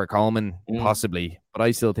for Coleman, possibly, but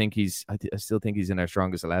I still think he's in our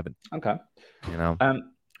strongest 11. Okay, you know.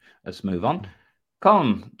 Let's move on.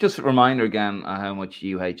 Colin, just a reminder again how much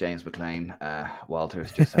you hate James McLean.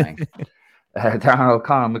 Walter's just saying. Darryl,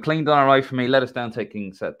 Colin, McLean done all right for me. Let us down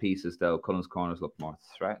taking set pieces though. Cullen's corners look more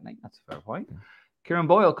threatening. That's a fair point. Kieran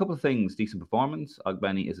Boyle, a couple of things. Decent performance.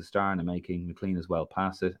 Ogbene is a star in the making. McLean is well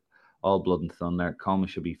past it. All blood and thunder. Coleman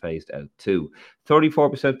should be phased out too.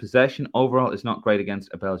 34% possession. Overall is not great against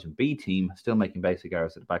a Belgian B team. Still making basic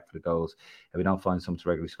errors at the back for the goals. If we don't find something to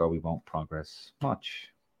regularly score, we won't progress much.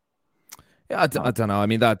 Yeah, I don't know. I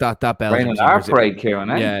mean, that Belgium team our parade, Kieran,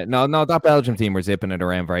 eh? Yeah, no, that Belgium team were zipping it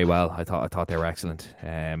around very well. I thought they were excellent.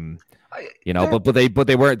 But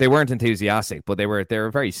they weren't enthusiastic, but they were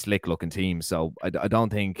a very slick looking team. So I don't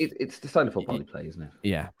think it's the style of football he plays, isn't it?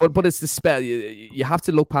 Yeah, but it's the spell. You have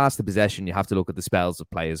to look past the possession. You have to look at the spells of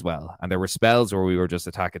play as well. And there were spells where we were just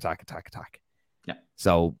attack. Yeah.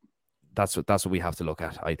 So that's what we have to look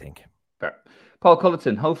at, I think. Fair. Paul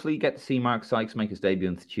Culleton, hopefully get to see Mark Sykes make his debut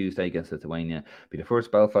on Tuesday against Lithuania. Be the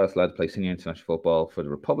first Belfast lad to play senior international football for the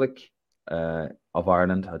Republic of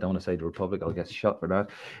Ireland. I don't want to say the Republic, I'll get shot for that.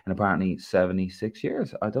 In apparently 76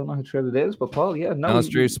 years. I don't know how true it is, but Paul, no, it's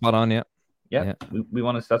true, spot on, yeah. Yeah. We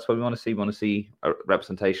want to. That's what we want to see. We want to see a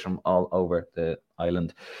representation from all over the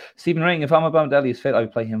island. Stephen Ring, if Omar Bamadele is fit, I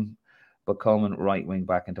would play him, but Coleman right wing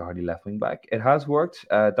back and Doherty left wing back. It has worked.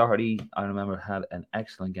 Doherty, I remember, had an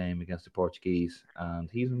excellent game against the Portuguese, and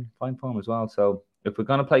he's in fine form as well. So if we're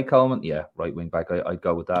going to play Coleman, right wing back, I'd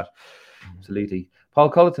go with that. Absolutely.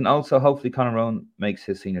 Paul Culleton, also, hopefully Conor Rowan makes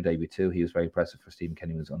his senior debut too. He was very impressive for Stephen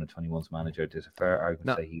Kenny, was under 21s manager. There's a fair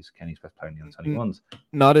argument to say he's Kenny's best player in the under 21s.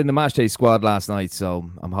 Not in the matchday squad last night, so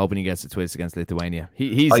I'm hoping he gets a twist against Lithuania.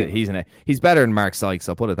 He's better than Mark Sykes,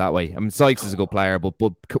 I'll put it that way. I mean, Sykes is a good player, but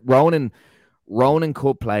Ronan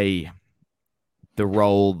could play the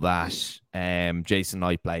role that Jason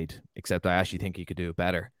Knight played, except I actually think he could do it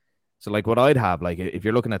better. So, like, what I'd have, like, if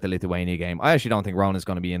you're looking at the Lithuania game, I actually don't think Ron is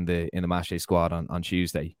going to be in the matchday squad on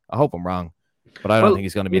Tuesday. I hope I'm wrong, but I don't think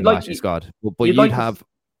he's going to be in the matchday squad.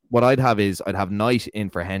 But I'd have Knight in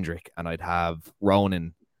for Hendrick, and I'd have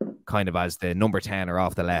Ronan kind of as the number 10 or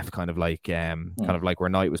off the left, kind of like where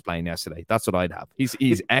Knight was playing yesterday. That's what I'd have.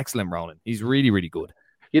 He's excellent, Ronan. He's really, really good.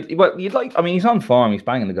 You'd like. I mean, he's on form. He's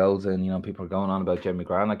banging the goals, and people are going on about Jim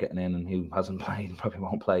McGrath not getting in, and who hasn't played, probably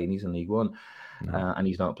won't play, and he's in League One, and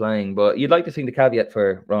he's not playing. But you'd like to think the caveat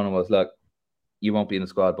for Ronan was, look, you won't be in the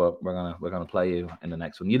squad, but we're gonna play you in the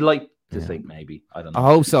next one. You'd like to think maybe. I don't know. I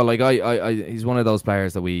hope so. Like he's one of those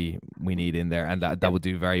players that we need in there, and that would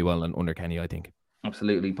do very well under Kenny, I think.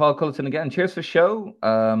 Absolutely. Paul Culleton again. Cheers for the show.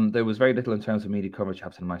 There was very little in terms of media coverage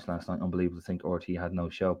after the match last night. Unbelievable to think RT had no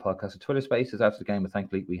show. Podcast and Twitter Spaces after the game, but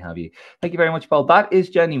thankfully we have you. Thank you very much, Paul. That is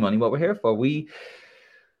genuinely what we're here for.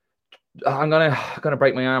 I'm gonna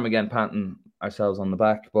break my arm again, patting ourselves on the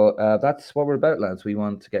back, but that's what we're about, lads. We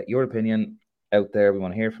want to get your opinion out there. We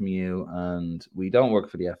want to hear from you, and we don't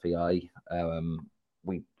work for the FAI.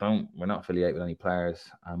 We're not affiliated with any players,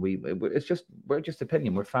 and we're just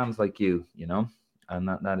opinion. We're fans like you, and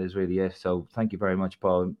that is really it. So thank you very much,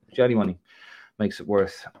 Paul. Genuinely makes it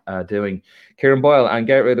worth doing. Kieran Boyle, and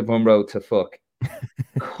get rid of Umbro to fuck.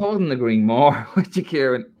 Couldn't agree more with you,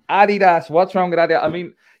 Kieran. Adidas, what's wrong with Adidas? I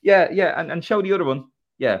mean, yeah, and show the other one.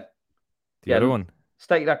 Yeah. The other one.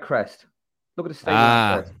 State of that crest. Look at the state of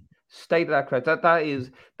that crest. State of that crest.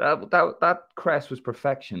 That crest was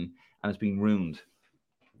perfection, and it's been ruined.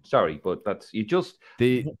 Sorry, but that's you just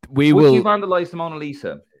you vandalize the Mona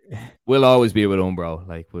Lisa. We'll always be with Umbro.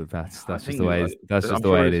 Like, that's just the way. That's just the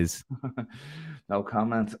way it is. No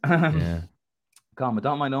comment. Yeah. Come, I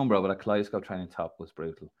don't mind Umbro, but that kaleidoscope training top was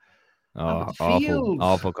brutal. Oh,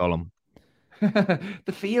 awful column.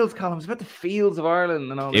 The fields column. It's about the fields of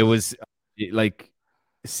Ireland and all. It was like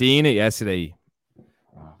seeing it yesterday.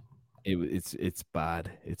 It's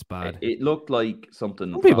bad. It's bad. It looked like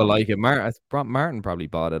something. Some people like it. Martin probably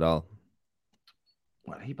bought it all.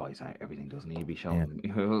 Well, he buys everything, doesn't he? Be showing.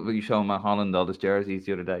 You show him at Holland all his jerseys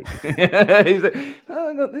the other day. He's like, "Oh,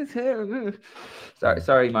 I got this here."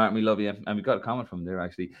 Sorry, Martin. We love you, and we got a comment from there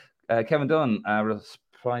actually. Kevin Dunn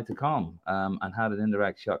replied to Com and had an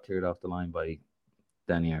indirect shot cleared off the line by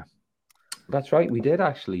Denier. That's right, we did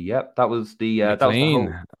actually. Yep, that was the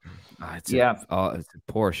it's a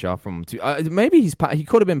poor shot from him too. Maybe he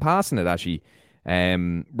could have been passing it actually.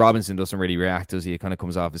 Robinson doesn't really react, does he? It kind of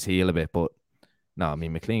comes off his heel a bit, but no, I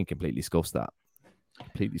mean McLean completely scuffs that.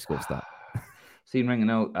 Seen ringing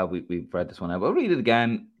out. We've read this one out. We'll read it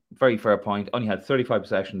again. Very fair point. Only had 35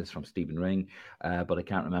 possession. This is from Stephen Ring, but I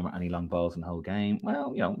can't remember any long balls in the whole game.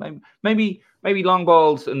 Well, maybe long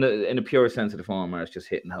balls in the pure sense of the form where it's just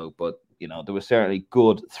hit and hope. But there were certainly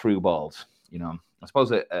good through balls. I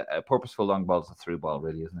suppose a purposeful long ball is a through ball,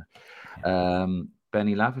 really, isn't it?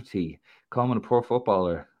 Benny Lafferty, calling a poor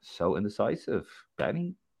footballer, so indecisive.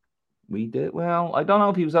 Benny, we did well. I don't know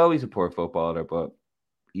if he was always a poor footballer, but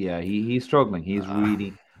yeah, he's struggling. He's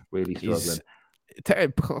really, really struggling.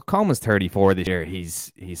 Coleman's 34 this year.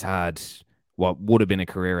 He's had what would have been a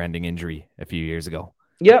career-ending injury a few years ago.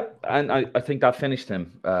 Yeah, and I think that finished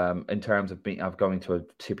him in terms of going to a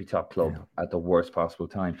tippy-top club at the worst possible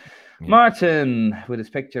time. Yeah. Martin, with his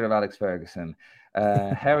picture of Alex Ferguson.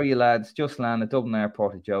 How are you, lads? Just landed at Dublin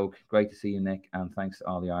Airport, a joke. Great to see you, Nick, and thanks to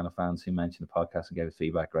all the Ireland fans who mentioned the podcast and gave us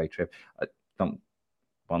feedback. Great trip. I don't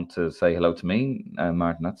want to say hello to me,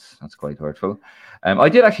 Martin. That's quite hurtful. I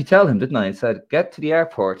did actually tell him, didn't I? I said, get to the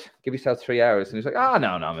airport, give yourself 3 hours, and he was like, no,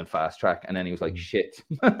 I'm in fast track. And then he was like, shit.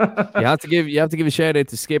 you have to give a shout out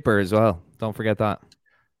to Skipper as well. Don't forget that.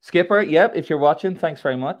 Skipper, yep. If you're watching, thanks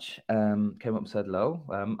very much. Came up and said hello.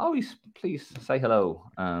 Always please say hello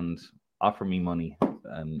and offer me money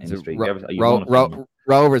in the street.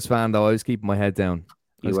 Rovers fan though. I was keeping my head down.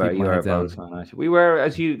 You were a Rovers fan, actually. We were,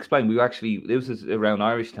 as you explained, this was around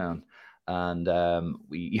Irish Town, and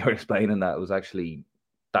you were explaining that it was actually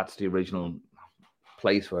that's the original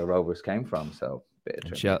place where Rovers came from. So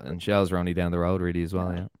and Shells were only down the road really as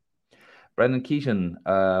well. Yeah. Brendan Keaton,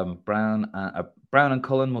 Brown and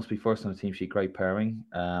Cullen must be first on the team sheet. Great pairing.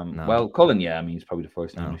 No. Well, Cullen, he's probably the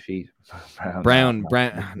first on the sheet. Brown.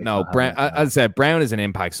 As I said, Brown is an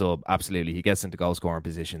impact sub. Absolutely, he gets into goal scoring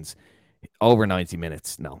positions. Over 90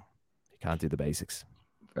 minutes, no, you can't do the basics.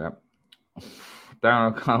 Yeah.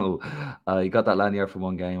 Darren O'Connell, you got that lanyard for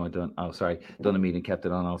one game. Done a meeting, kept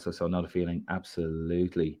it on also, so not a feeling.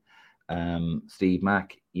 Absolutely. Steve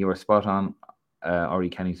Mack, you were spot on. Ori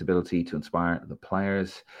Kenny's ability to inspire the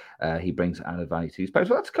players. He brings added value to his players.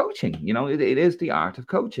 Well, that's coaching. It is the art of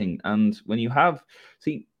coaching. And when you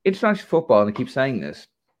international football, and I keep saying this,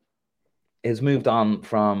 has moved on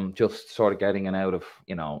from just sort of getting an out of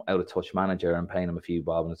touch manager and paying him a few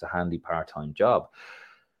bob and it's a handy part-time job.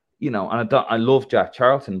 And I love Jack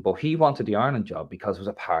Charlton, but he wanted the Ireland job because it was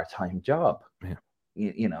a part-time job. Yeah.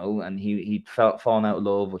 and he'd fallen out of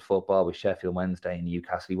love with football with Sheffield Wednesday and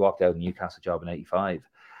Newcastle. He walked out of Newcastle job in '85.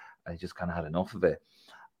 I just kind of had enough of it.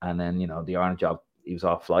 And then, the Ireland job, he was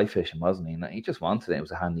off fly fishing, wasn't he? And he just wanted it. It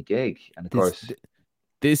was a handy gig. And of course,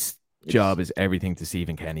 this job is everything to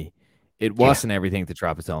Stephen Kenny. It wasn't everything to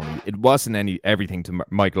Trapattoni. It wasn't everything to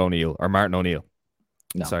Michael O'Neill or Martin O'Neill.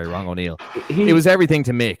 No. Sorry, wrong O'Neill. It was everything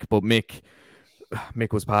to Mick, but Mick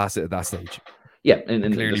was past it at that stage. Yeah,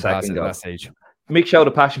 and clearly past it at that stage. Mick showed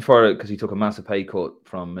a passion for it because he took a massive pay cut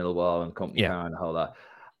from Millwall and company car and the whole lot.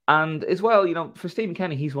 And as well, for Stephen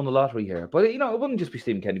Kenny, he's won the lottery here. But it wouldn't just be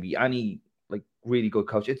Stephen Kenny; it'd be any really good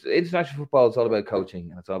coach. It's international football. It's all about coaching,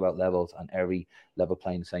 and it's all about levels, and every level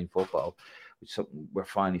playing the same football, which is something we're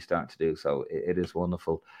finally starting to do. So it is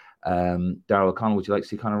wonderful. Darrell O'Connell, would you like to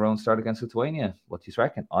see Conor Rowan start against Lithuania? What do you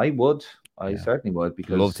reckon? I would. I certainly would,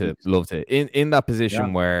 because love to. In that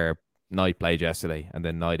position where Knight played yesterday, and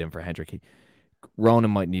then Knight in for Hendrick,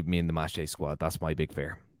 Ronan might need me in the matchday squad. That's my big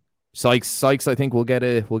fear. Sykes, I think we'll get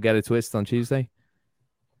a twist on Tuesday.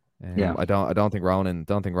 I don't think Ronan's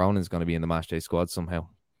going to be in the matchday squad somehow.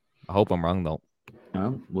 I hope I'm wrong though.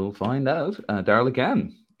 Well, we'll find out. Darrell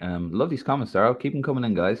again. Love these comments, Darrell. Keep them coming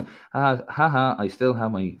in, guys. I still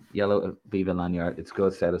have my yellow Viva lanyard. It's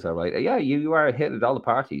good. Said it's all right. Yeah, you are a hit at all the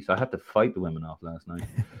parties. I had to fight the women off last night.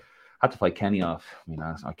 Had to fight Kenny off me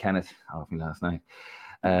Kenneth off me last night.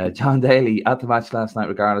 John Daly, at the match last night,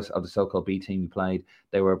 regardless of the so-called B team we played,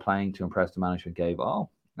 they were playing to impress the management gave. Oh,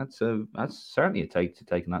 that's certainly a take to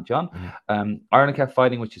taking that, John. Mm-hmm. Ireland kept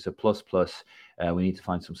fighting, which is a plus. We need to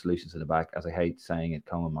find some solutions in the back. As I hate saying it,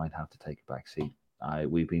 Coleman might have to take a back seat.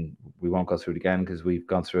 We won't go through it again because we've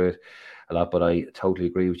gone through it a lot, but I totally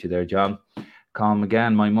agree with you there, John. Calm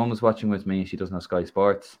again. My mum was watching with me. She doesn't have Sky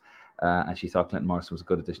Sports, and she thought Clinton Morrison was a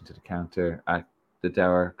good addition to the counter at the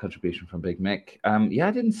Dower contribution from Big Mick.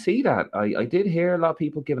 I didn't see that. I did hear a lot of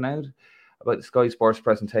people giving out about the Sky Sports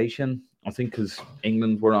presentation. I think because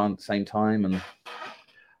England were on at the same time, and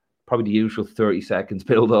probably the usual 30 seconds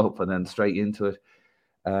build up and then straight into it.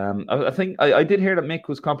 I think I did hear that Mick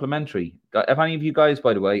was complimentary. If any of you guys,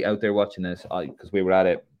 by the way, out there watching this, because we were at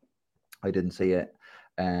it, I didn't see it.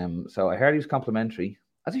 So I heard he was complimentary,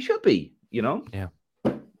 as he should be. Yeah.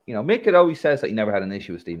 Mick always says that he never had an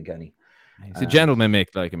issue with Stephen Kenny. He's a gentleman, Mick.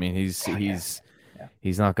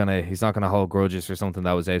 He's not gonna hold grudges for something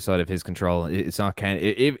that was outside of his control. It's not Kenny.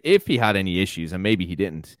 If he had any issues, and maybe he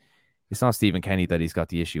didn't, it's not Stephen Kenny that he's got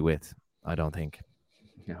the issue with. I don't think.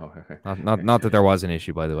 No. Not that there was an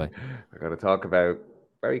issue, by the way. We're going to talk about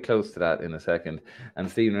very close to that in a second. And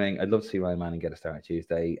Stephen Ring, I'd love to see Ryan Manning get a start on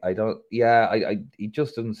Tuesday. He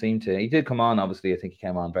just doesn't seem to. He did come on, obviously. I think he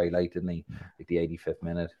came on very late, didn't he? Like the 85th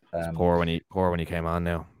minute. It's poor when he came on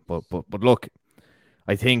now. But look,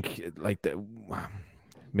 I think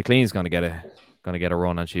McLean's going to get a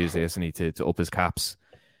run on Tuesday, isn't he, to up his caps?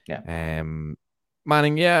 Yeah.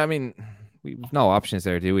 Manning, I mean, we've no options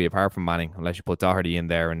there, do we? Apart from Manning, unless you put Doherty in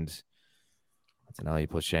there, and I don't know, you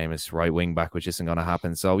put Seamus right wing back, which isn't going to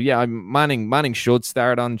happen. So Manning should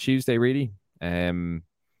start on Tuesday. Really,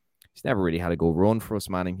 he's never really had a good run for us.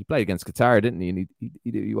 Manning, he played against Qatar, didn't he? And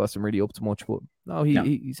he wasn't really up to much, but no,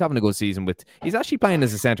 he's having a good season. He's actually playing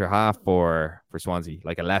as a centre half for Swansea,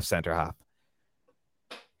 like a left centre half.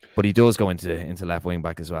 But he does go into left wing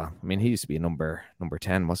back as well. I mean, he used to be a number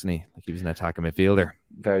 10, wasn't he? Like he was an attacking midfielder.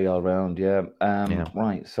 Very all round, yeah.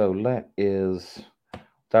 Right. So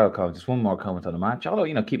Darrell Collins, just one more comment on the match. Although,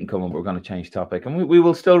 keep them coming, but we're going to change topic. And we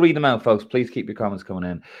will still read them out, folks. Please keep your comments coming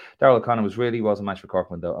in. Darrell O'Connor was a match for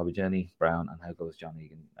Corkman, though. Abijani, Brown, and how goes John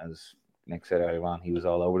Egan? As Nick said earlier on, he was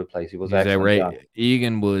all over the place. He was excellent.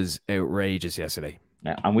 Egan was outrageous yesterday.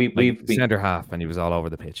 Yeah, and we've been centre half, and he was all over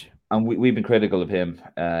the pitch. And we've been critical of him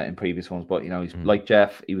in previous ones, but he's like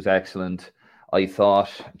Jeff. He was excellent. I thought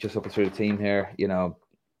just looking through the team here,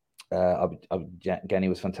 Genny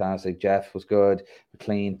was fantastic. Jeff was good,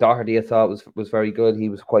 clean. Doherty, I thought was very good. He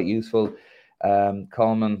was quite useful.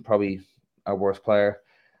 Coleman, probably our worst player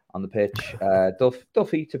on the pitch.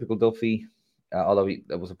 Duffy, typical Duffy. Although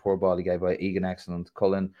it was a poor ball he gave away. Egan, excellent.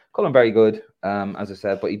 Cullen, very good. As I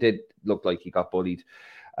said, but he did look like he got bullied,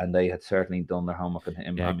 and they had certainly done their homework on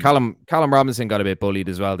him. Yeah, Callum Robinson got a bit bullied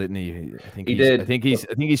as well, didn't he? I think he did. I think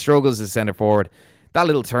he struggles as centre forward. That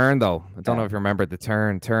little turn, though, I don't know if you remember the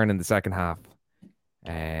turn in the second half.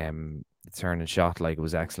 The turn and shot, like, it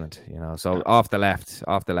was excellent. So off the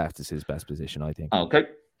left is his best position, I think. Okay,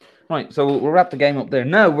 right. So we'll wrap the game up there.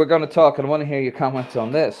 Now we're going to talk, and I want to hear your comments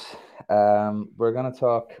on this. We're going to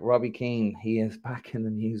talk Robbie Keane. He is back in the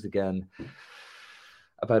news again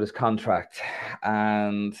about his contract,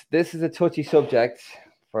 and this is a touchy subject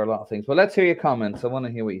for a lot of things. But let's hear your comments. I want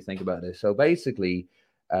to hear what you think about this. So basically,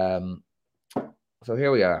 so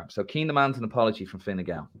here we are. So Keane demands an apology from Fine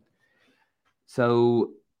Gael.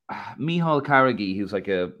 So Micheál Carnegie, who's like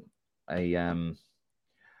a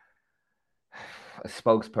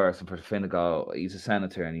spokesperson for the Fine Gael. He's a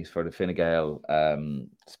senator and he's for the Fine Gael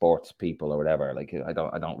sports people or whatever. Like I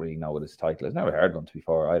don't really know what his title is. Never heard one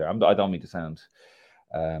before either. I don't mean to sound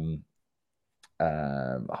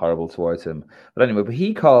horrible towards him, but anyway. But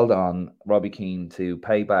he called on Robbie Keane to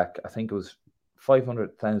pay back. I think it was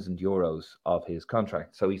 500,000 euros of his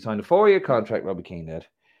contract. So he signed a 4-year contract. Robbie Keane did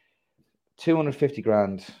 250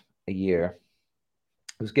 grand a year.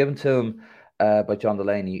 It was given to him by John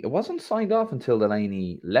Delaney. It wasn't signed off until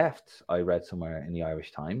Delaney left. I read somewhere in the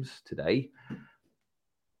Irish Times today.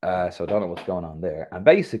 So I don't know what's going on there. And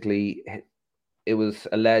basically, it was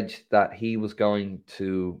alleged that he was going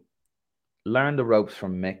to learn the ropes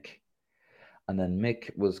from Mick. And then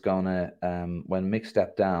Mick was going to, when Mick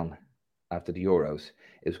stepped down after the Euros,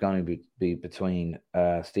 it was going to be between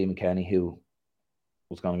Stephen Kenny, who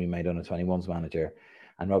was going to be made under 21's manager,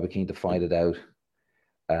 and Robbie Keane to fight it out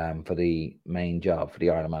for the main job, for the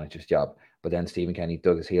Ireland manager's job. But then Stephen Kenny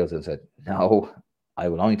dug his heels and said, no, I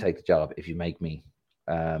will only take the job if you make me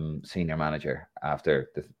senior manager after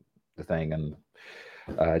the thing. And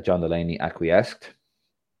John Delaney acquiesced.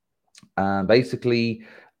 And basically,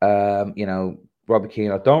 Robbie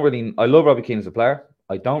Keane, I love Robbie Keane as a player.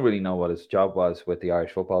 I don't really know what his job was with the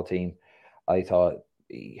Irish football team. I thought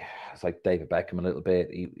it's like David Beckham a little bit.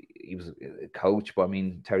 He was a coach, but I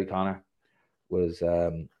mean, Terry Connor was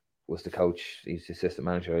the coach. He's the assistant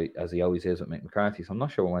manager, as he always is with Mick McCarthy. So I'm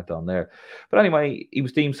not sure what went on there. But anyway, he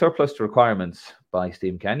was deemed surplus to requirements by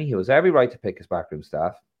Stephen Kenny. He has every right to pick his backroom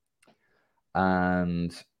staff.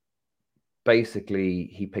 And basically,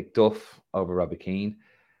 he picked Duff over Robbie Keane.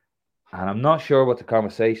 And I'm not sure what the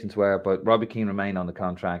conversations were, but Robbie Keane remained on the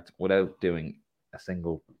contract without doing a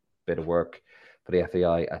single bit of work for the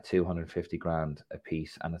FAI at 250 grand a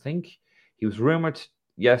piece. And I think he was rumoured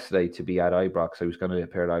yesterday to be at Ibrox. So he was going to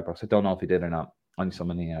appear at Ibrox. I don't know if he did or not. Only so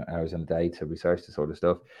many hours in a day to research this sort of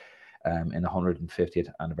stuff. In the 150th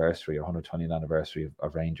anniversary or 120th anniversary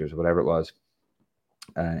of Rangers or whatever it was,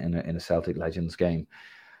 in a Celtic Legends game.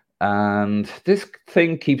 And this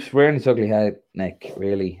thing keeps rearing its ugly head, Nick,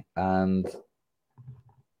 really. And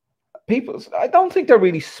I don't think they're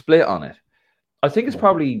really split on it. I think it's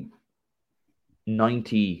probably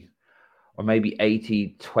 90 or maybe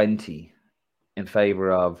 80-20 in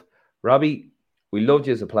favor of Robbie. We loved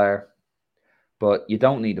you as a player, but you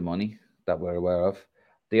don't need the money that we're aware of.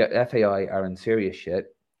 The FAI are in serious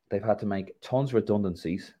shit. They've had to make tons of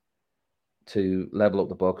redundancies to level up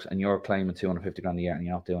the books, and you're claiming 250 grand a year and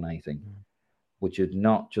you're not doing anything. Would you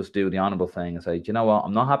not just do the honourable thing and say, do you know what,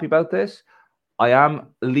 I'm not happy about this. I am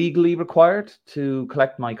legally required to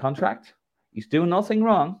collect my contract. He's doing nothing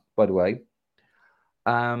wrong, by the way.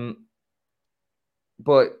 But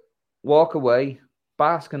walk away,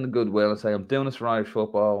 bask in the goodwill and say, I'm doing this for Irish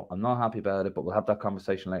football. I'm not happy about it, but we'll have that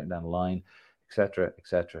conversation later down the line, etc.,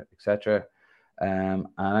 etc., etc. And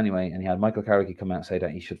anyway, and he had Michael Carricky come out and say that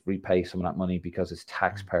he should repay some of that money because it's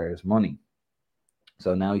taxpayers' money.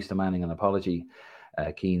 So now he's demanding an apology.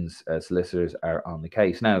 Keane's solicitors are on the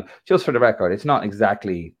case. Now, just for the record, it's not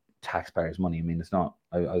exactly taxpayers' money. I mean, it's not.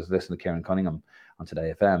 I was listening to Kieran Cunningham on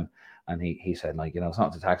Today FM, and he said, like, it's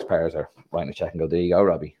not the taxpayers are writing a check and go, there you go,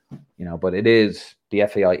 Robbie. But it is, the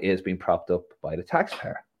FAI is being propped up by the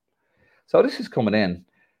taxpayer. So this is coming in.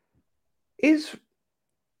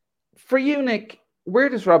 For you, Nick, where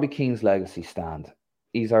does Robbie Keane's legacy stand?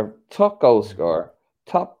 He's our top goal scorer,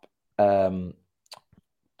 top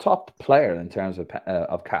player in terms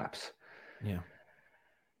of caps. Yeah.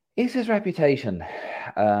 Is his reputation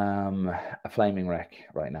a flaming wreck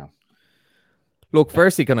right now? Look,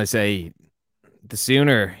 firstly, can I say the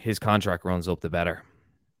sooner his contract runs up, the better,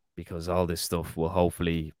 because all this stuff will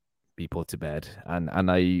hopefully be put to bed. And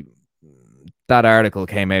that article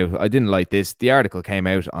came out. I didn't like this. The article came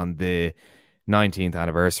out on the 19th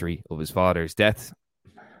anniversary of his father's death.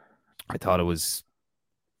 I thought it was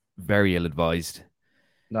very ill-advised.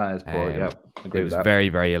 That is poor, yeah. It was very,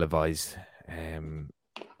 very ill-advised.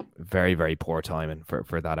 Very, very poor timing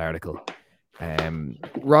for that article.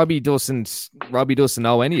 Robbie doesn't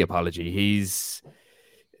owe any apology.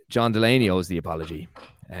 John Delaney owes the apology.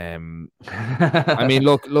 I mean,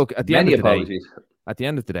 look. At the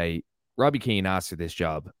end of the day, Robbie Keane asked for this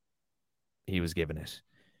job. He was given it.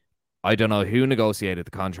 I don't know who negotiated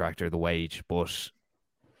the contract or the wage, but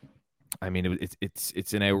I mean,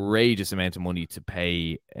 it's an outrageous amount of money to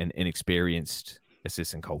pay an inexperienced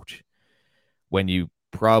assistant coach when you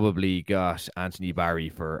probably got Anthony Barry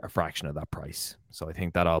for a fraction of that price. So I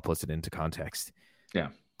think that all puts it into context. Yeah.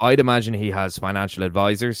 I'd imagine he has financial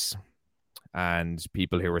advisors and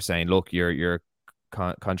people who were saying, look, you're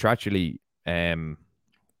contractually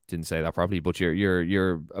didn't say that properly, but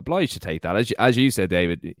you're obliged to take that. As you said,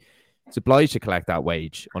 David, it's obliged to collect that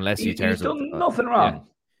wage unless he tears He's done it. nothing wrong.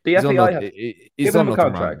 Yeah. The FAI have He's given done him a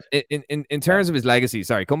nothing wrong. contract. In terms of his legacy,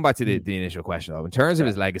 sorry, come back to the initial question though. In terms of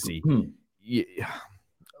his legacy,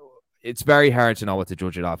 it's very hard to know what to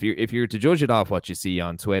judge it off. If you're to judge it off what you see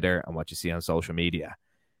on Twitter and what you see on social media,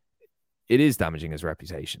 it is damaging his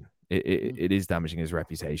reputation. It is damaging his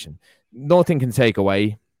reputation. Nothing can take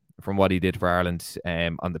away from what he did for Ireland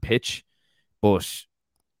on the pitch, but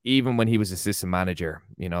even when he was assistant manager,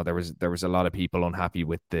 you know, there was a lot of people unhappy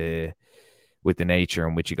with the nature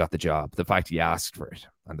in which he got the job, the fact he asked for it,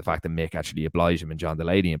 and the fact that Mick actually obliged him and John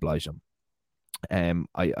Delaney obliged him.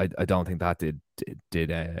 I don't think that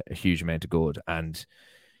did a huge amount of good. And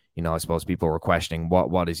you know, I suppose people were questioning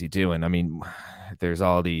what is he doing. I mean, there's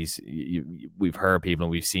all these. We've heard people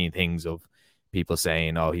and we've seen things of people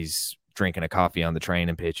saying, "Oh, he's drinking a coffee on the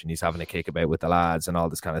training pitch and he's having a kick about with the lads and all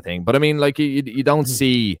this kind of thing." But I mean, like you don't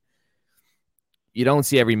see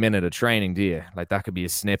every minute of training, do you? Like that could be a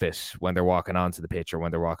snippet when they're walking onto the pitch or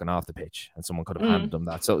when they're walking off the pitch, and someone could have handed them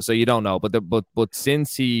that. So you don't know. But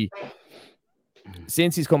since he's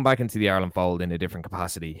come back into the Ireland fold in a different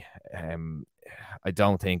capacity, I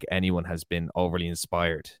don't think anyone has been overly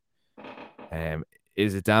inspired.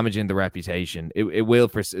 Is it damaging the reputation? It will.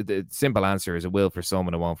 For the simple answer is it will for some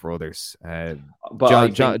and it won't for others.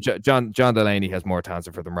 John Delaney has more to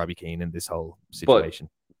answer for than Robbie Keane in this whole situation.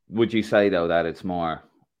 But would you say though that it's more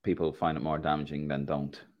people find it more damaging than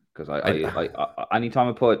don't? Because I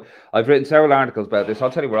anytime I've written several articles about this.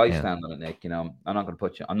 I'll tell you where I stand on it, Nick. You know, I'm not going to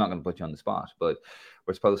put you on the spot, but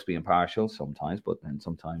we're supposed to be impartial sometimes. But then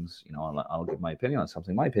sometimes, you know, I'll give my opinion on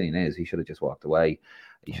something. My opinion is he should have just walked away.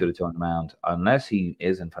 He should have turned around, unless he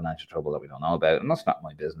is in financial trouble that we don't know about, and that's not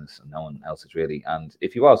my business, and no one else is really. And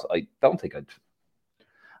if he was, I don't think I'd.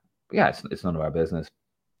 Yeah, it's none of our business.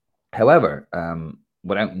 However,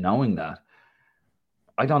 without knowing that,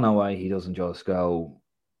 I don't know why he doesn't just go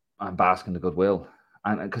and bask in the goodwill,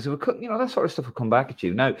 and because it would, you know, that sort of stuff would come back at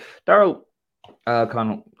you. Now, Daryl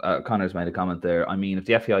Connor's made a comment there. I mean, if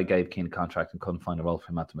the FAI gave Keane a contract and couldn't find a role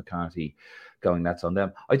for him at the McCarthy, that's on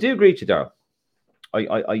them. I do agree with you, Daryl.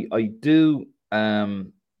 I do.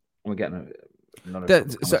 We're getting another.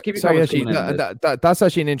 That's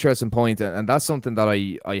actually an interesting point, and that's something that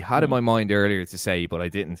I had in my mind earlier to say, but I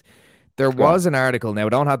didn't. There was an article. Now I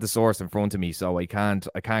don't have the source in front of me, so I can't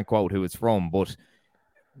quote who it's from. But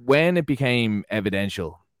when it became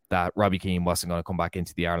evidential that Robbie Keane wasn't going to come back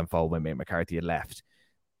into the Ireland fold when Mick McCarthy had left,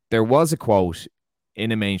 there was a quote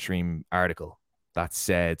in a mainstream article that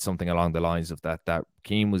said something along the lines of that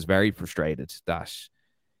Keane was very frustrated that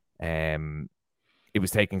it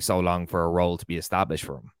was taking so long for a role to be established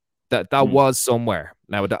for him. That was somewhere.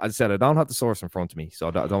 Now, as I said, I don't have the source in front of me, so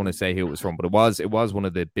I don't want to say who it was from, but it was one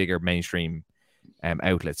of the bigger mainstream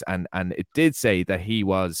outlets, and it did say that he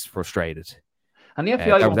was frustrated. And the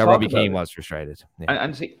FAI that Robbie Keane was frustrated. Yeah.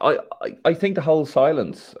 And see, I think the whole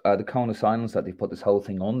silence, the cone of silence that they put this whole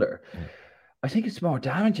thing under, I think it's more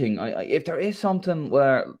damaging. If there is something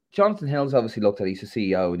where Jonathan Hill's obviously looked at, he's the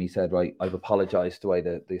CEO, and he said, right, I've apologised the way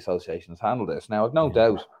the association has handled this. Now, I've no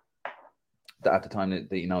doubt that at the time that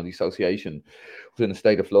the association was in a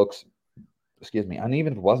state of flux, and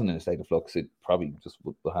even if it wasn't in a state of flux, it probably just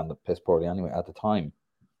would handle piss poorly anyway at the time.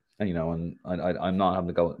 And, you know, and I'm not having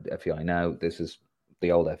to go with the FAI now. This is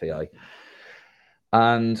the old FAI.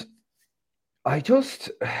 And I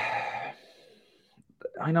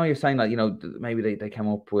know you're saying that, you know, maybe they came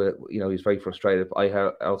up with, you know, he's very frustrated. I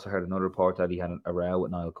also heard another report that he had a row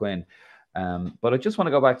with Niall Quinn. But I just want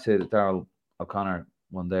to go back to the Daryl O'Connor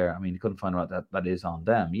one there. I mean, you couldn't find out that is on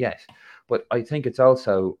them, yes. But I think it's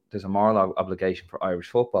also, there's a moral obligation for Irish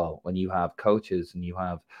football when you have coaches and you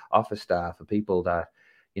have office staff and people that,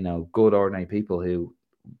 you know, good ordinary people who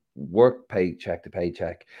work paycheck to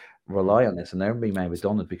paycheck, rely on this, and they're being made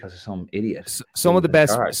redundant because of some idiot. Some of the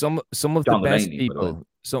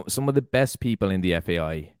best people in the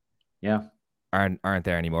FAI, aren't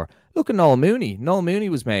there anymore. Look at Noel Mooney. Noel Mooney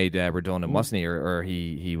was made redundant, wasn't he? Or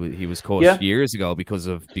he was cut years ago because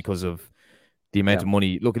of the amount of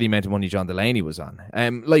money. Look at the amount of money John Delaney was on.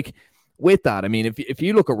 Like with that, I mean, if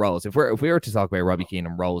you look at roles, if we were to talk about Robbie Keane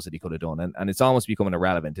and roles that he could have done, and it's almost becoming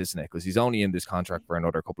irrelevant, isn't it? Because he's only in this contract for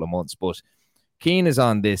another couple of months. But Keane is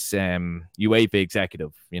on this UEFA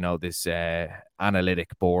executive, you know, this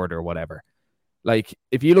analytic board or whatever. Like,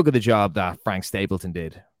 if you look at the job that Frank Stapleton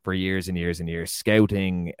did for years and years and years,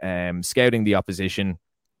 scouting the opposition,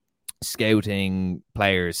 scouting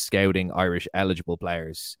players, scouting Irish eligible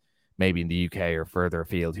players, maybe in the UK or further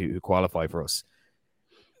afield who qualify for us.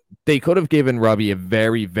 They could have given Robbie a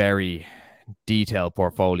very, very detailed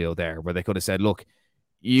portfolio there where they could have said, look,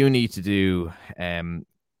 you need to do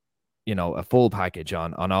a full package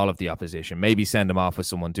on all of the opposition, maybe send them off with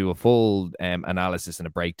someone, do a full analysis and a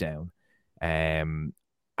breakdown, and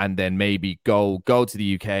then maybe go to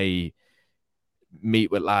the UK,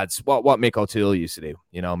 meet with lads, what Mick O'Toole used to do,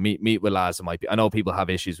 meet with lads that might be, I know people have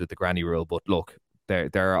issues with the granny rule, but look,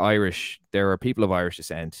 there are people of Irish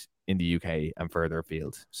descent in the UK and further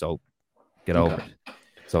afield, so get over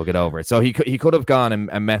it. So he could have gone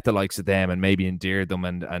and met the likes of them and maybe endeared them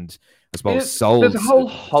and I suppose there's a whole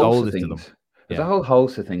host of things. There's a whole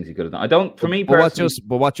host of things he could have done. I don't, for me personally.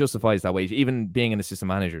 But what justifies that wage? Even being an assistant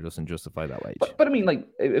manager doesn't justify that wage. But I mean, like,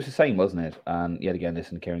 it was the same, wasn't it? And yet again,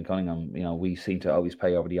 listen, Kieran Cunningham, we seem to always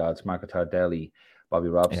pay over the odds. Marco Tardelli, Bobby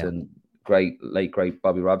Robson, great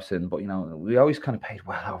Bobby Robson. But, we always kind of paid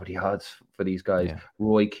well over the odds for these guys. Yeah.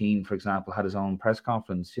 Roy Keane, for example, had his own press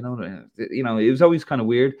conference. It was always kind of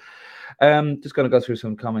weird. Just going to go through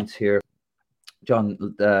some comments here. John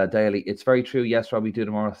Daly, it's very true. Yes, Robbie, do the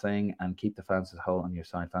moral thing and keep the fans as a whole on your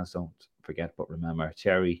side. Fans don't forget, but remember,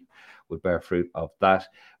 Cherry would bear fruit of that.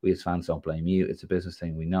 We as fans don't blame you. It's a business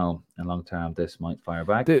thing, we know. And long term, this might fire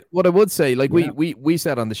back. What I would say, we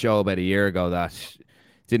said on the show about a year ago that,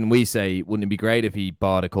 didn't we say, wouldn't it be great if he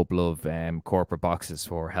bought a couple of corporate boxes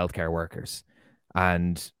for healthcare workers?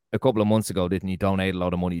 And a couple of months ago, didn't he donate a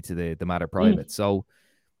lot of money to the Matter Private? So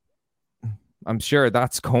I'm sure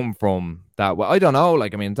that's come from that. Well, I don't know. I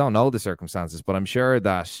don't know the circumstances, but I'm sure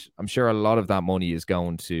a lot of that money is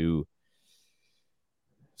going to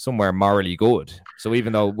somewhere morally good. So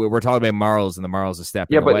even though we're talking about morals and the morals are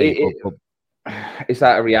stepping away, is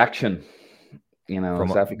that a reaction? Is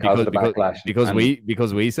that because of the backlash?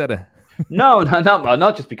 Because we said it. No,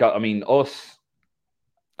 not just because. I mean, us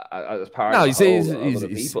as part of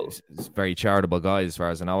he's very charitable guy as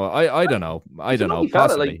far as I know. I don't know.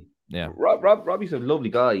 Possibly. Yeah, Robbie's a lovely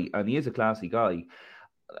guy, and he is a classy guy.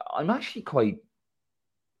 I'm actually quite,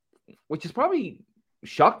 which has probably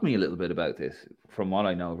shocked me a little bit about this, from what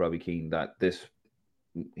I know of Robbie Keane, that this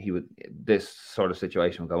sort of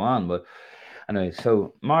situation will go on. But anyway,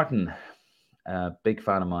 so Martin, big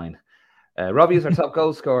fan of mine. Robbie is our top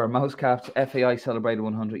goal scorer, most caps. FAI celebrated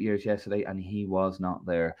 100 years yesterday, and he was not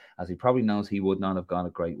there. As he probably knows, he would not have got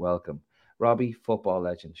a great welcome. Robbie, football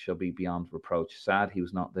legend, should be beyond reproach. Sad he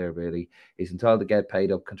was not there, really. He's entitled to get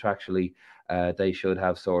paid up contractually. They should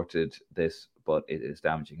have sorted this, but it is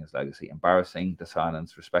damaging his legacy. Embarrassing, the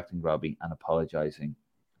silence, respecting Robbie and apologising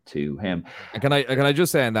to him. And can I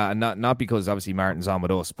just say on that, and not because obviously Martin's on with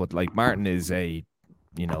us, but Martin is a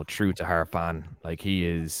true to heart fan. He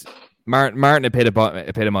is Martin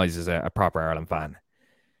epitomizes a proper Ireland fan.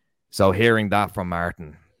 So hearing that from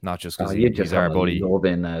Martin, not just because he's our buddy.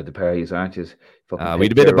 Loving the Perrys, aren't you? We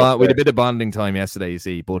had a bit of bonding time yesterday, you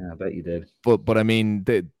see. But I bet you did. But I mean,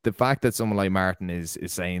 the fact that someone like Martin is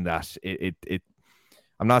saying that, it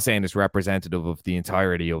I'm not saying it's representative of the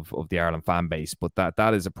entirety of the Ireland fan base, but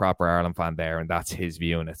that is a proper Ireland fan there, and that's his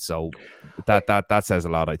view on it. So that says a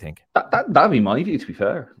lot, I think. That'd be my view, to be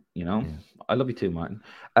fair. I love you too, Martin.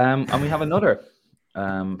 And we have another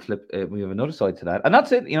flip. We have another side to that, and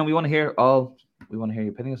that's it. We want to hear your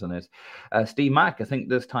opinions on this. Steve Mack, I think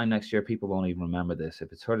this time next year, people won't even remember this.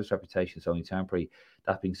 If it's hurt his reputation, it's only temporary.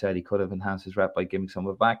 That being said, he could have enhanced his rep by giving some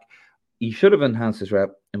of it back. He should have enhanced his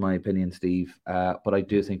rep, in my opinion, Steve. But I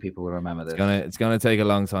do think people will remember this. It's gonna take a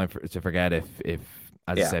long time to forget if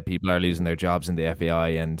as I said, people are losing their jobs in the FAI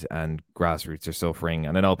and grassroots are suffering.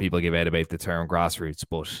 And I know people give out about the term grassroots,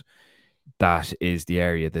 but that is the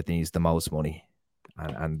area that needs the most money,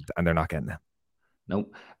 and they're not getting it.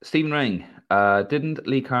 Nope. Stephen Ring, didn't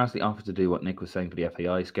Lee Carsley offer to do what Nick was saying for the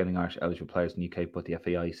FAI, scouting Irish eligible players in the UK, but the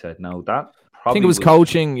FAI said no? That probably I think it was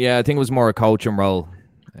coaching. Yeah, I think it was more a coaching role.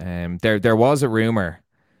 There was a rumor,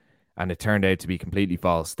 and it turned out to be completely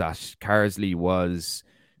false, that Carsley was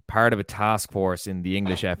part of a task force in the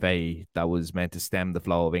English FA that was meant to stem the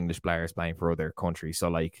flow of English players playing for other countries. So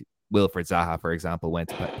like Wilfred Zaha, for example, went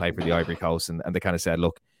to play for the Ivory Coast, and they kind of said,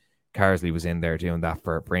 look, Carsley was in there doing that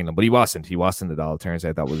for England, but he wasn't at all. It turns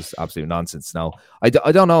out that was absolute nonsense. No, I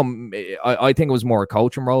don't know. I think it was more a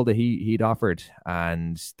coaching role that he'd offered,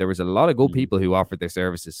 and there was a lot of good people who offered their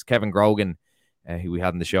services. Kevin Grogan, who we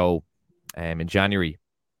had on the show in January,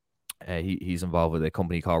 he's involved with a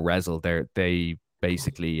company called Rezel. They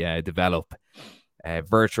basically develop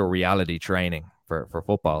virtual reality training for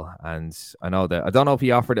football. And I know that I don't know if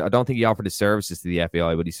he offered. I don't think he offered his services to the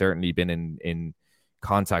FAI, but he's certainly been in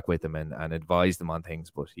contact with them and advised them on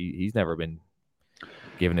things. But he's never been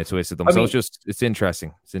given a twist of them. I So mean, it's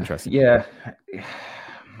interesting. It's interesting. Yeah,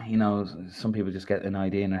 some people just get an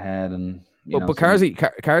idea in their head, and But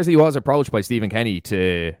Carsley was approached by Stephen Kenny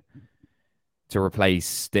to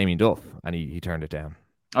replace Damien Duff, and he turned it down.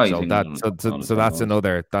 Oh, so that's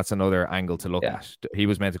another angle to look at. He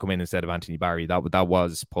was meant to come in instead of Anthony Barry. That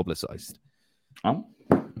was publicized. Oh,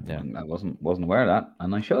 yeah, I wasn't aware of that,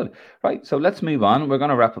 and I should. Right, so let's move on. We're going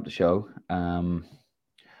to wrap up the show.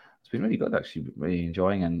 It's been really good, actually. Really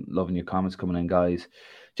enjoying and loving your comments coming in, guys.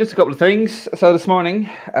 Just a couple of things. So this morning,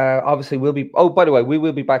 obviously we'll be. Oh, by the way, we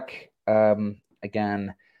will be back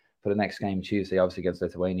again for the next game Tuesday, obviously against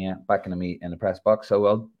Lithuania, back in the press box.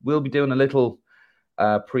 So we'll be doing a little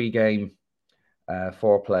pre-game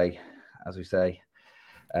foreplay, as we say,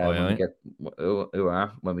 when we get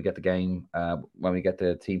the game, when we get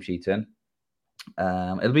the team sheets in.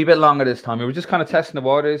 It'll be a bit longer this time. We were just kind of testing the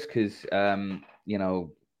waters because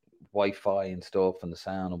Wi-Fi and stuff and the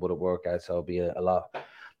sound and would it work out, so it'll be a lot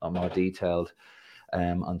more detailed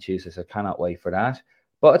on Tuesday. So I cannot wait for that.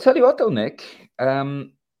 But I tell you what, though, Nick,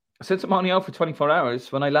 since I'm only out for 24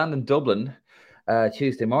 hours, when I land in Dublin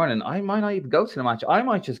Tuesday morning, I might not even go to the match. I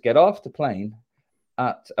might just get off the plane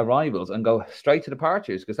at arrivals and go straight to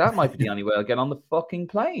departures, because that might be the only way I'll get on the fucking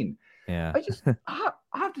plane. Yeah. I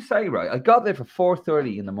have to say, right, I got there for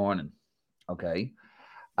 4:30 in the morning, okay,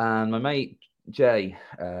 and my mate Jay,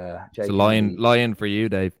 it's a lion for you,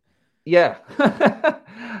 Dave. Yeah,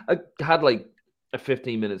 I had like a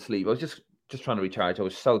 15-minute sleep. I was just trying to recharge. I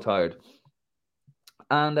was so tired.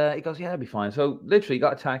 And he goes, yeah, it'll be fine. So literally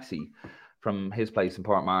got a taxi from his place in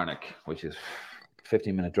Portmarnock, which is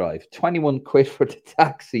 15-minute drive. 21 quid for the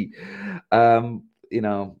taxi.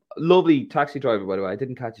 Lovely taxi driver, by the way. I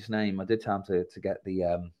didn't catch his name. I did tell him to get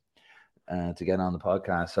the to get on the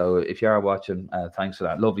podcast. So if you are watching, thanks for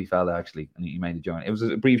that. Lovely fella, actually. And he made the journey. It was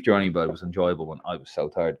a brief journey, but it was an enjoyable one. I was so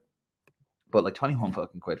tired. But like 21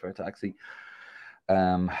 fucking quid for a taxi.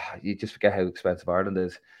 You just forget how expensive Ireland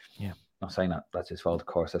is. Yeah. Not saying that's his fault, of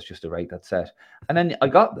course. That's just a rate that's set. And then I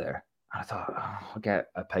got there and I thought, I'll get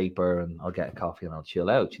a paper and I'll get a coffee and I'll chill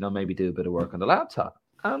out. Maybe do a bit of work on the laptop.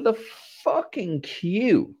 And the fucking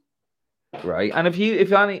queue, right? And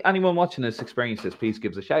if anyone watching this experienced this, please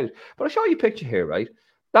give us a shout. But I'll show you a picture here, right?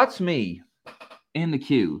 That's me in the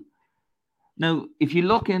queue. Now, if you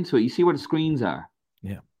look into it, you see where the screens are.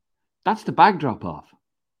 Yeah. That's the bag drop off.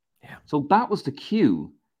 Yeah. So that was the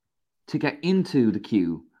queue to get into the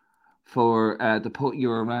queue for to put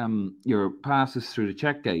your passes through the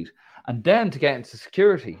check gate, and then to get into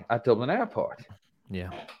security at Dublin Airport. Yeah.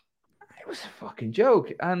 It was a fucking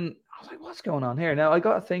joke. And I was like, what's going on here? Now I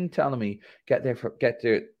got a thing telling me get there.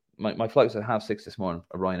 My flight was at 6:30 this morning,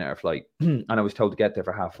 a Ryanair flight, and I was told to get there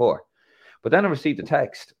for 4:30. But then I received a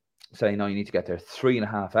text saying, no, you need to get there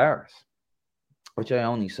 3.5 hours, which I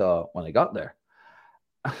only saw when I got there.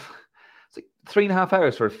 It's like 3.5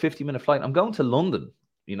 hours for a 50-minute flight. I'm going to London,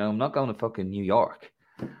 I'm not going to fucking New York.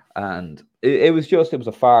 And it was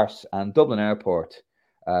a farce. And Dublin Airport,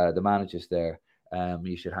 the managers there,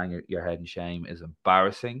 you should hang your head in shame, is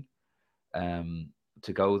embarrassing.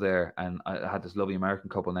 To go there, and I had this lovely American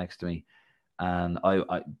couple next to me, and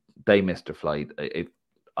they missed their flight.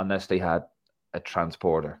 Unless they had a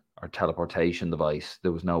transporter or teleportation device,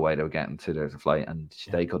 there was no way they were getting to their flight, and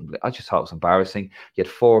they couldn't. I just thought it was embarrassing. You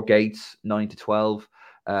had 4 gates, 9 to 12,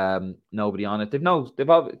 nobody on it.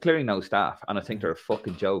 They've clearly no staff, and I think they're a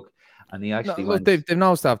fucking joke. And they actually they've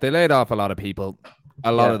no staff. They laid off a lot of people.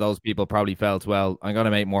 A lot of those people probably felt, well, I'm going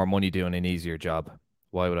to make more money doing an easier job.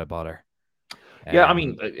 Why would I bother? Yeah, I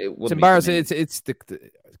mean, it's embarrassing. It's the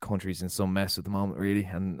country's in some mess at the moment, really,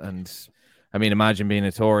 and I mean, imagine being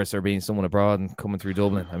a tourist or being someone abroad and coming through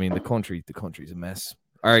Dublin. I mean, the country's a mess.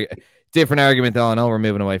 All right, different argument, though. I know we're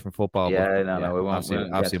moving away from football. Yeah, no, we won't.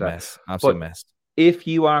 Absolute mess. Absolute mess. If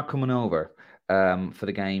you are coming over for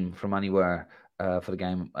the game from anywhere for the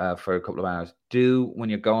game for a couple of hours, do when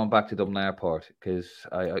you're going back to Dublin Airport, because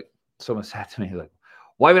someone said to me, like,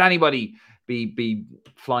 why would anybody be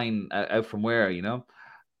flying out from where, and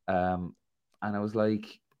I was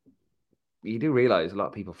like, you do realize a lot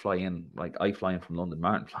of people fly in, like I fly in from London,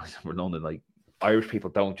 Martin flies in from London. Like, Irish people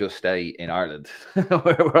don't just stay in Ireland.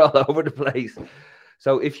 We're all over the place.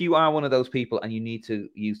 So if you are one of those people and you need to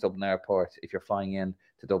use Dublin Airport, if you're flying in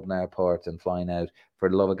to Dublin Airport and flying out, for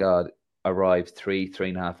the love of God, arrive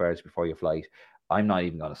 3.5 hours before your flight. I'm not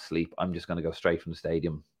even going to sleep. I'm just going to go straight from the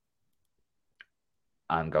stadium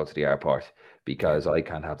and go to the airport, because I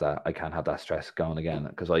can't have that stress going again,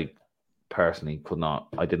 because personally could not.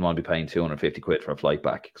 I didn't want to be paying 250 quid for a flight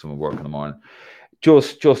back because I'm at work in the morning.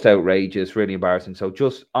 Just outrageous, really embarrassing. So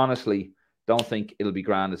just honestly, don't think it'll be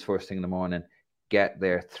grand as first thing in the morning. Get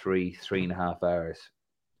there 3.5 hours.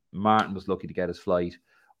 Martin was lucky to get his flight.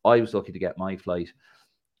 I was lucky to get my flight.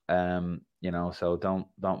 So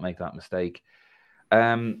don't make that mistake.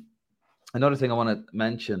 Another thing I want to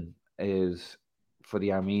mention is for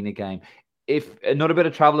the Armenia game. If another bit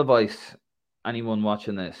of travel advice, anyone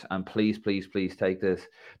watching this, and please take this,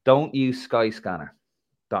 don't use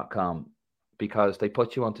skyscanner.com because they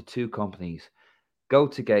put you onto two companies.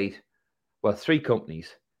 Three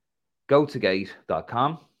companies,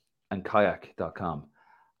 gotogate.com and kayak.com.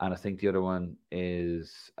 And I think the other one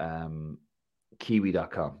is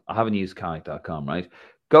kiwi.com. I haven't used kayak.com, right?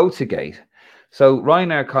 Gotogate. So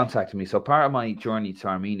Ryanair contacted me. So part of my journey to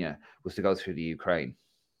Armenia was to go through the Ukraine.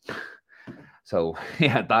 So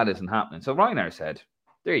yeah, that isn't happening. So Ryanair said,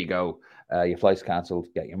 there you go. Your flight's cancelled,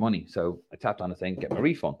 get your money. So I tapped on the thing, get my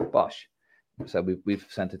refund. Bosh. So we've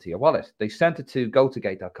sent it to your wallet. They sent it to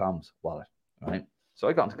gotogate.com's wallet, right? So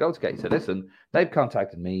I got into Gotogate. So listen, they've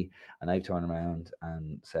contacted me and they've turned around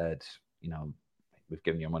and said, we've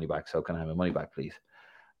given your money back. So can I have my money back, please?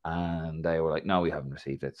 And they were like, no, we haven't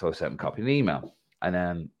received it. So I sent them a copy of the email. And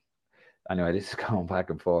then, anyway, this is going back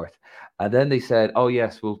and forth. And then they said, oh,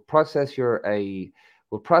 yes, we'll process your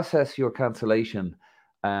cancellation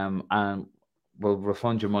and we'll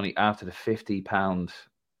refund your money after the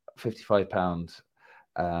 £55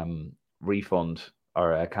 refund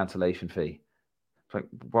or cancellation fee. Like,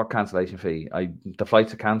 what cancellation fee? The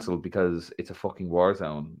flights are cancelled because it's a fucking war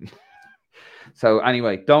zone. So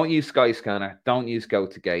anyway, don't use Skyscanner, don't use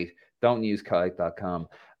Gotogate, don't use kayak.com.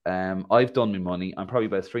 I've done my money. I'm probably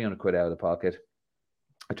about 300 quid out of the pocket.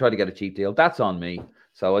 I tried to get a cheap deal. That's on me.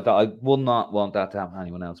 So I will not want that to happen to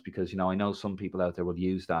anyone else because, I know some people out there will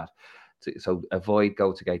use that. So avoid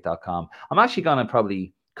gotogate.com. I'm actually going to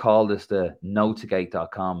probably call this the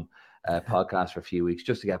notogate.com podcast for a few weeks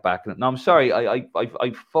just to get back. No, I'm sorry. I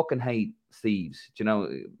fucking hate thieves.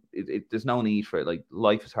 There's no need for it. Like,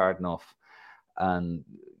 life is hard enough and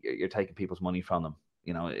you're taking people's money from them.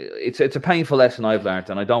 It's a painful lesson I've learned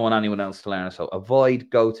and I don't want anyone else to learn it. So avoid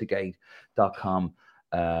gotogate.com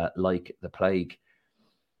like the plague.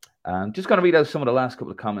 I'm just going to read out some of the last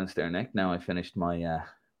couple of comments there, Nick. Now I finished my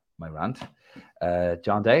rant.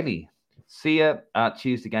 John Daly. See ya at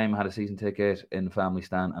Tuesday game. I had a season ticket in the family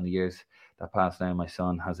stand, and the years that passed now, my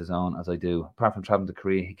son has his own, as I do. Apart from traveling to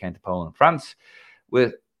Korea, he came to Poland. France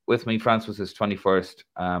with me. France was his 21st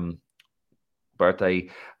birthday.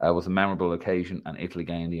 Was a memorable occasion, and Italy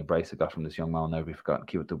game. The embrace I got from this young man will never be forgotten.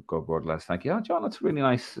 Keep it the good word, lads. Thank you. Oh, John, that's a really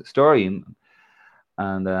nice story,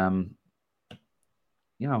 and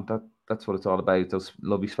that's what it's all about. Those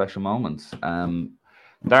lovely special moments.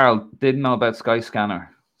 Daryl didn't know about Sky Scammer,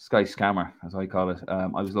 as I call it. I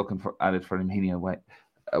was looking at it for Armenia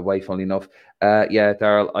away, funnily enough. Yeah,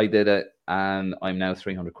 Daryl, I did it, and I'm now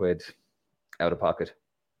 300 quid out of pocket.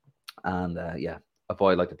 And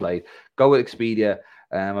avoid like the plague. Go with Expedia.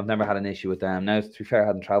 I've never had an issue with them. Now, to be fair, I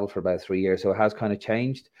hadn't traveled for about 3 years, so it has kind of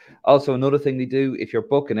changed. Also, another thing they do, if you're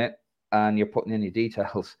booking it and you're putting in your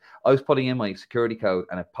details, I was putting in my security code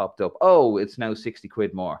and it popped up, oh, it's now 60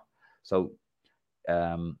 quid more. So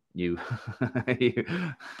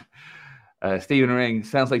Stephen Ring,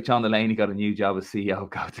 sounds like John Delaney got a new job as CEO of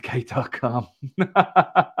gotogate.com.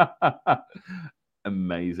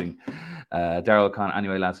 Amazing. Daryl O'Connor,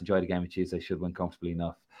 anyway, lads, enjoy the game of Tuesday. Should win comfortably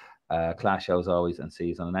enough. Class show as always, and see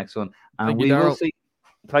you on the next one. And will see.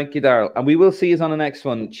 Thank you, Daryl. And we will see you on the next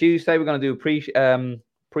one. Tuesday, we're going to do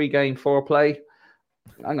pre-game foreplay.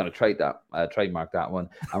 I'm going to trademark that one.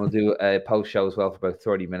 And we'll do a post-show as well for about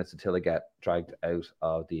 30 minutes until I get dragged out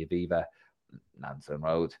of the Aviva Lansdowne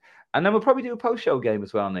Road. And then we'll probably do a post-show game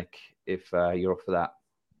as well, Nick, if you're up for that.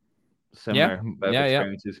 Similar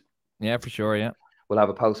experiences. Yeah, for sure, yeah. We'll have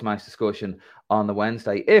a post-match discussion on the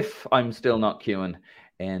Wednesday if I'm still not queuing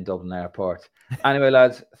in Dublin Airport. Anyway,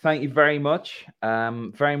 lads, thank you very much.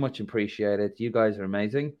 Very much appreciated. You guys are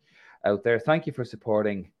amazing out there. Thank you for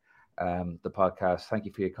supporting the podcast. Thank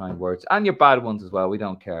you for your kind words and your bad ones as well. We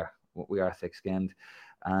don't care. We are thick-skinned.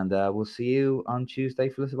 And we'll see you on Tuesday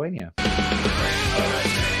for Lithuania.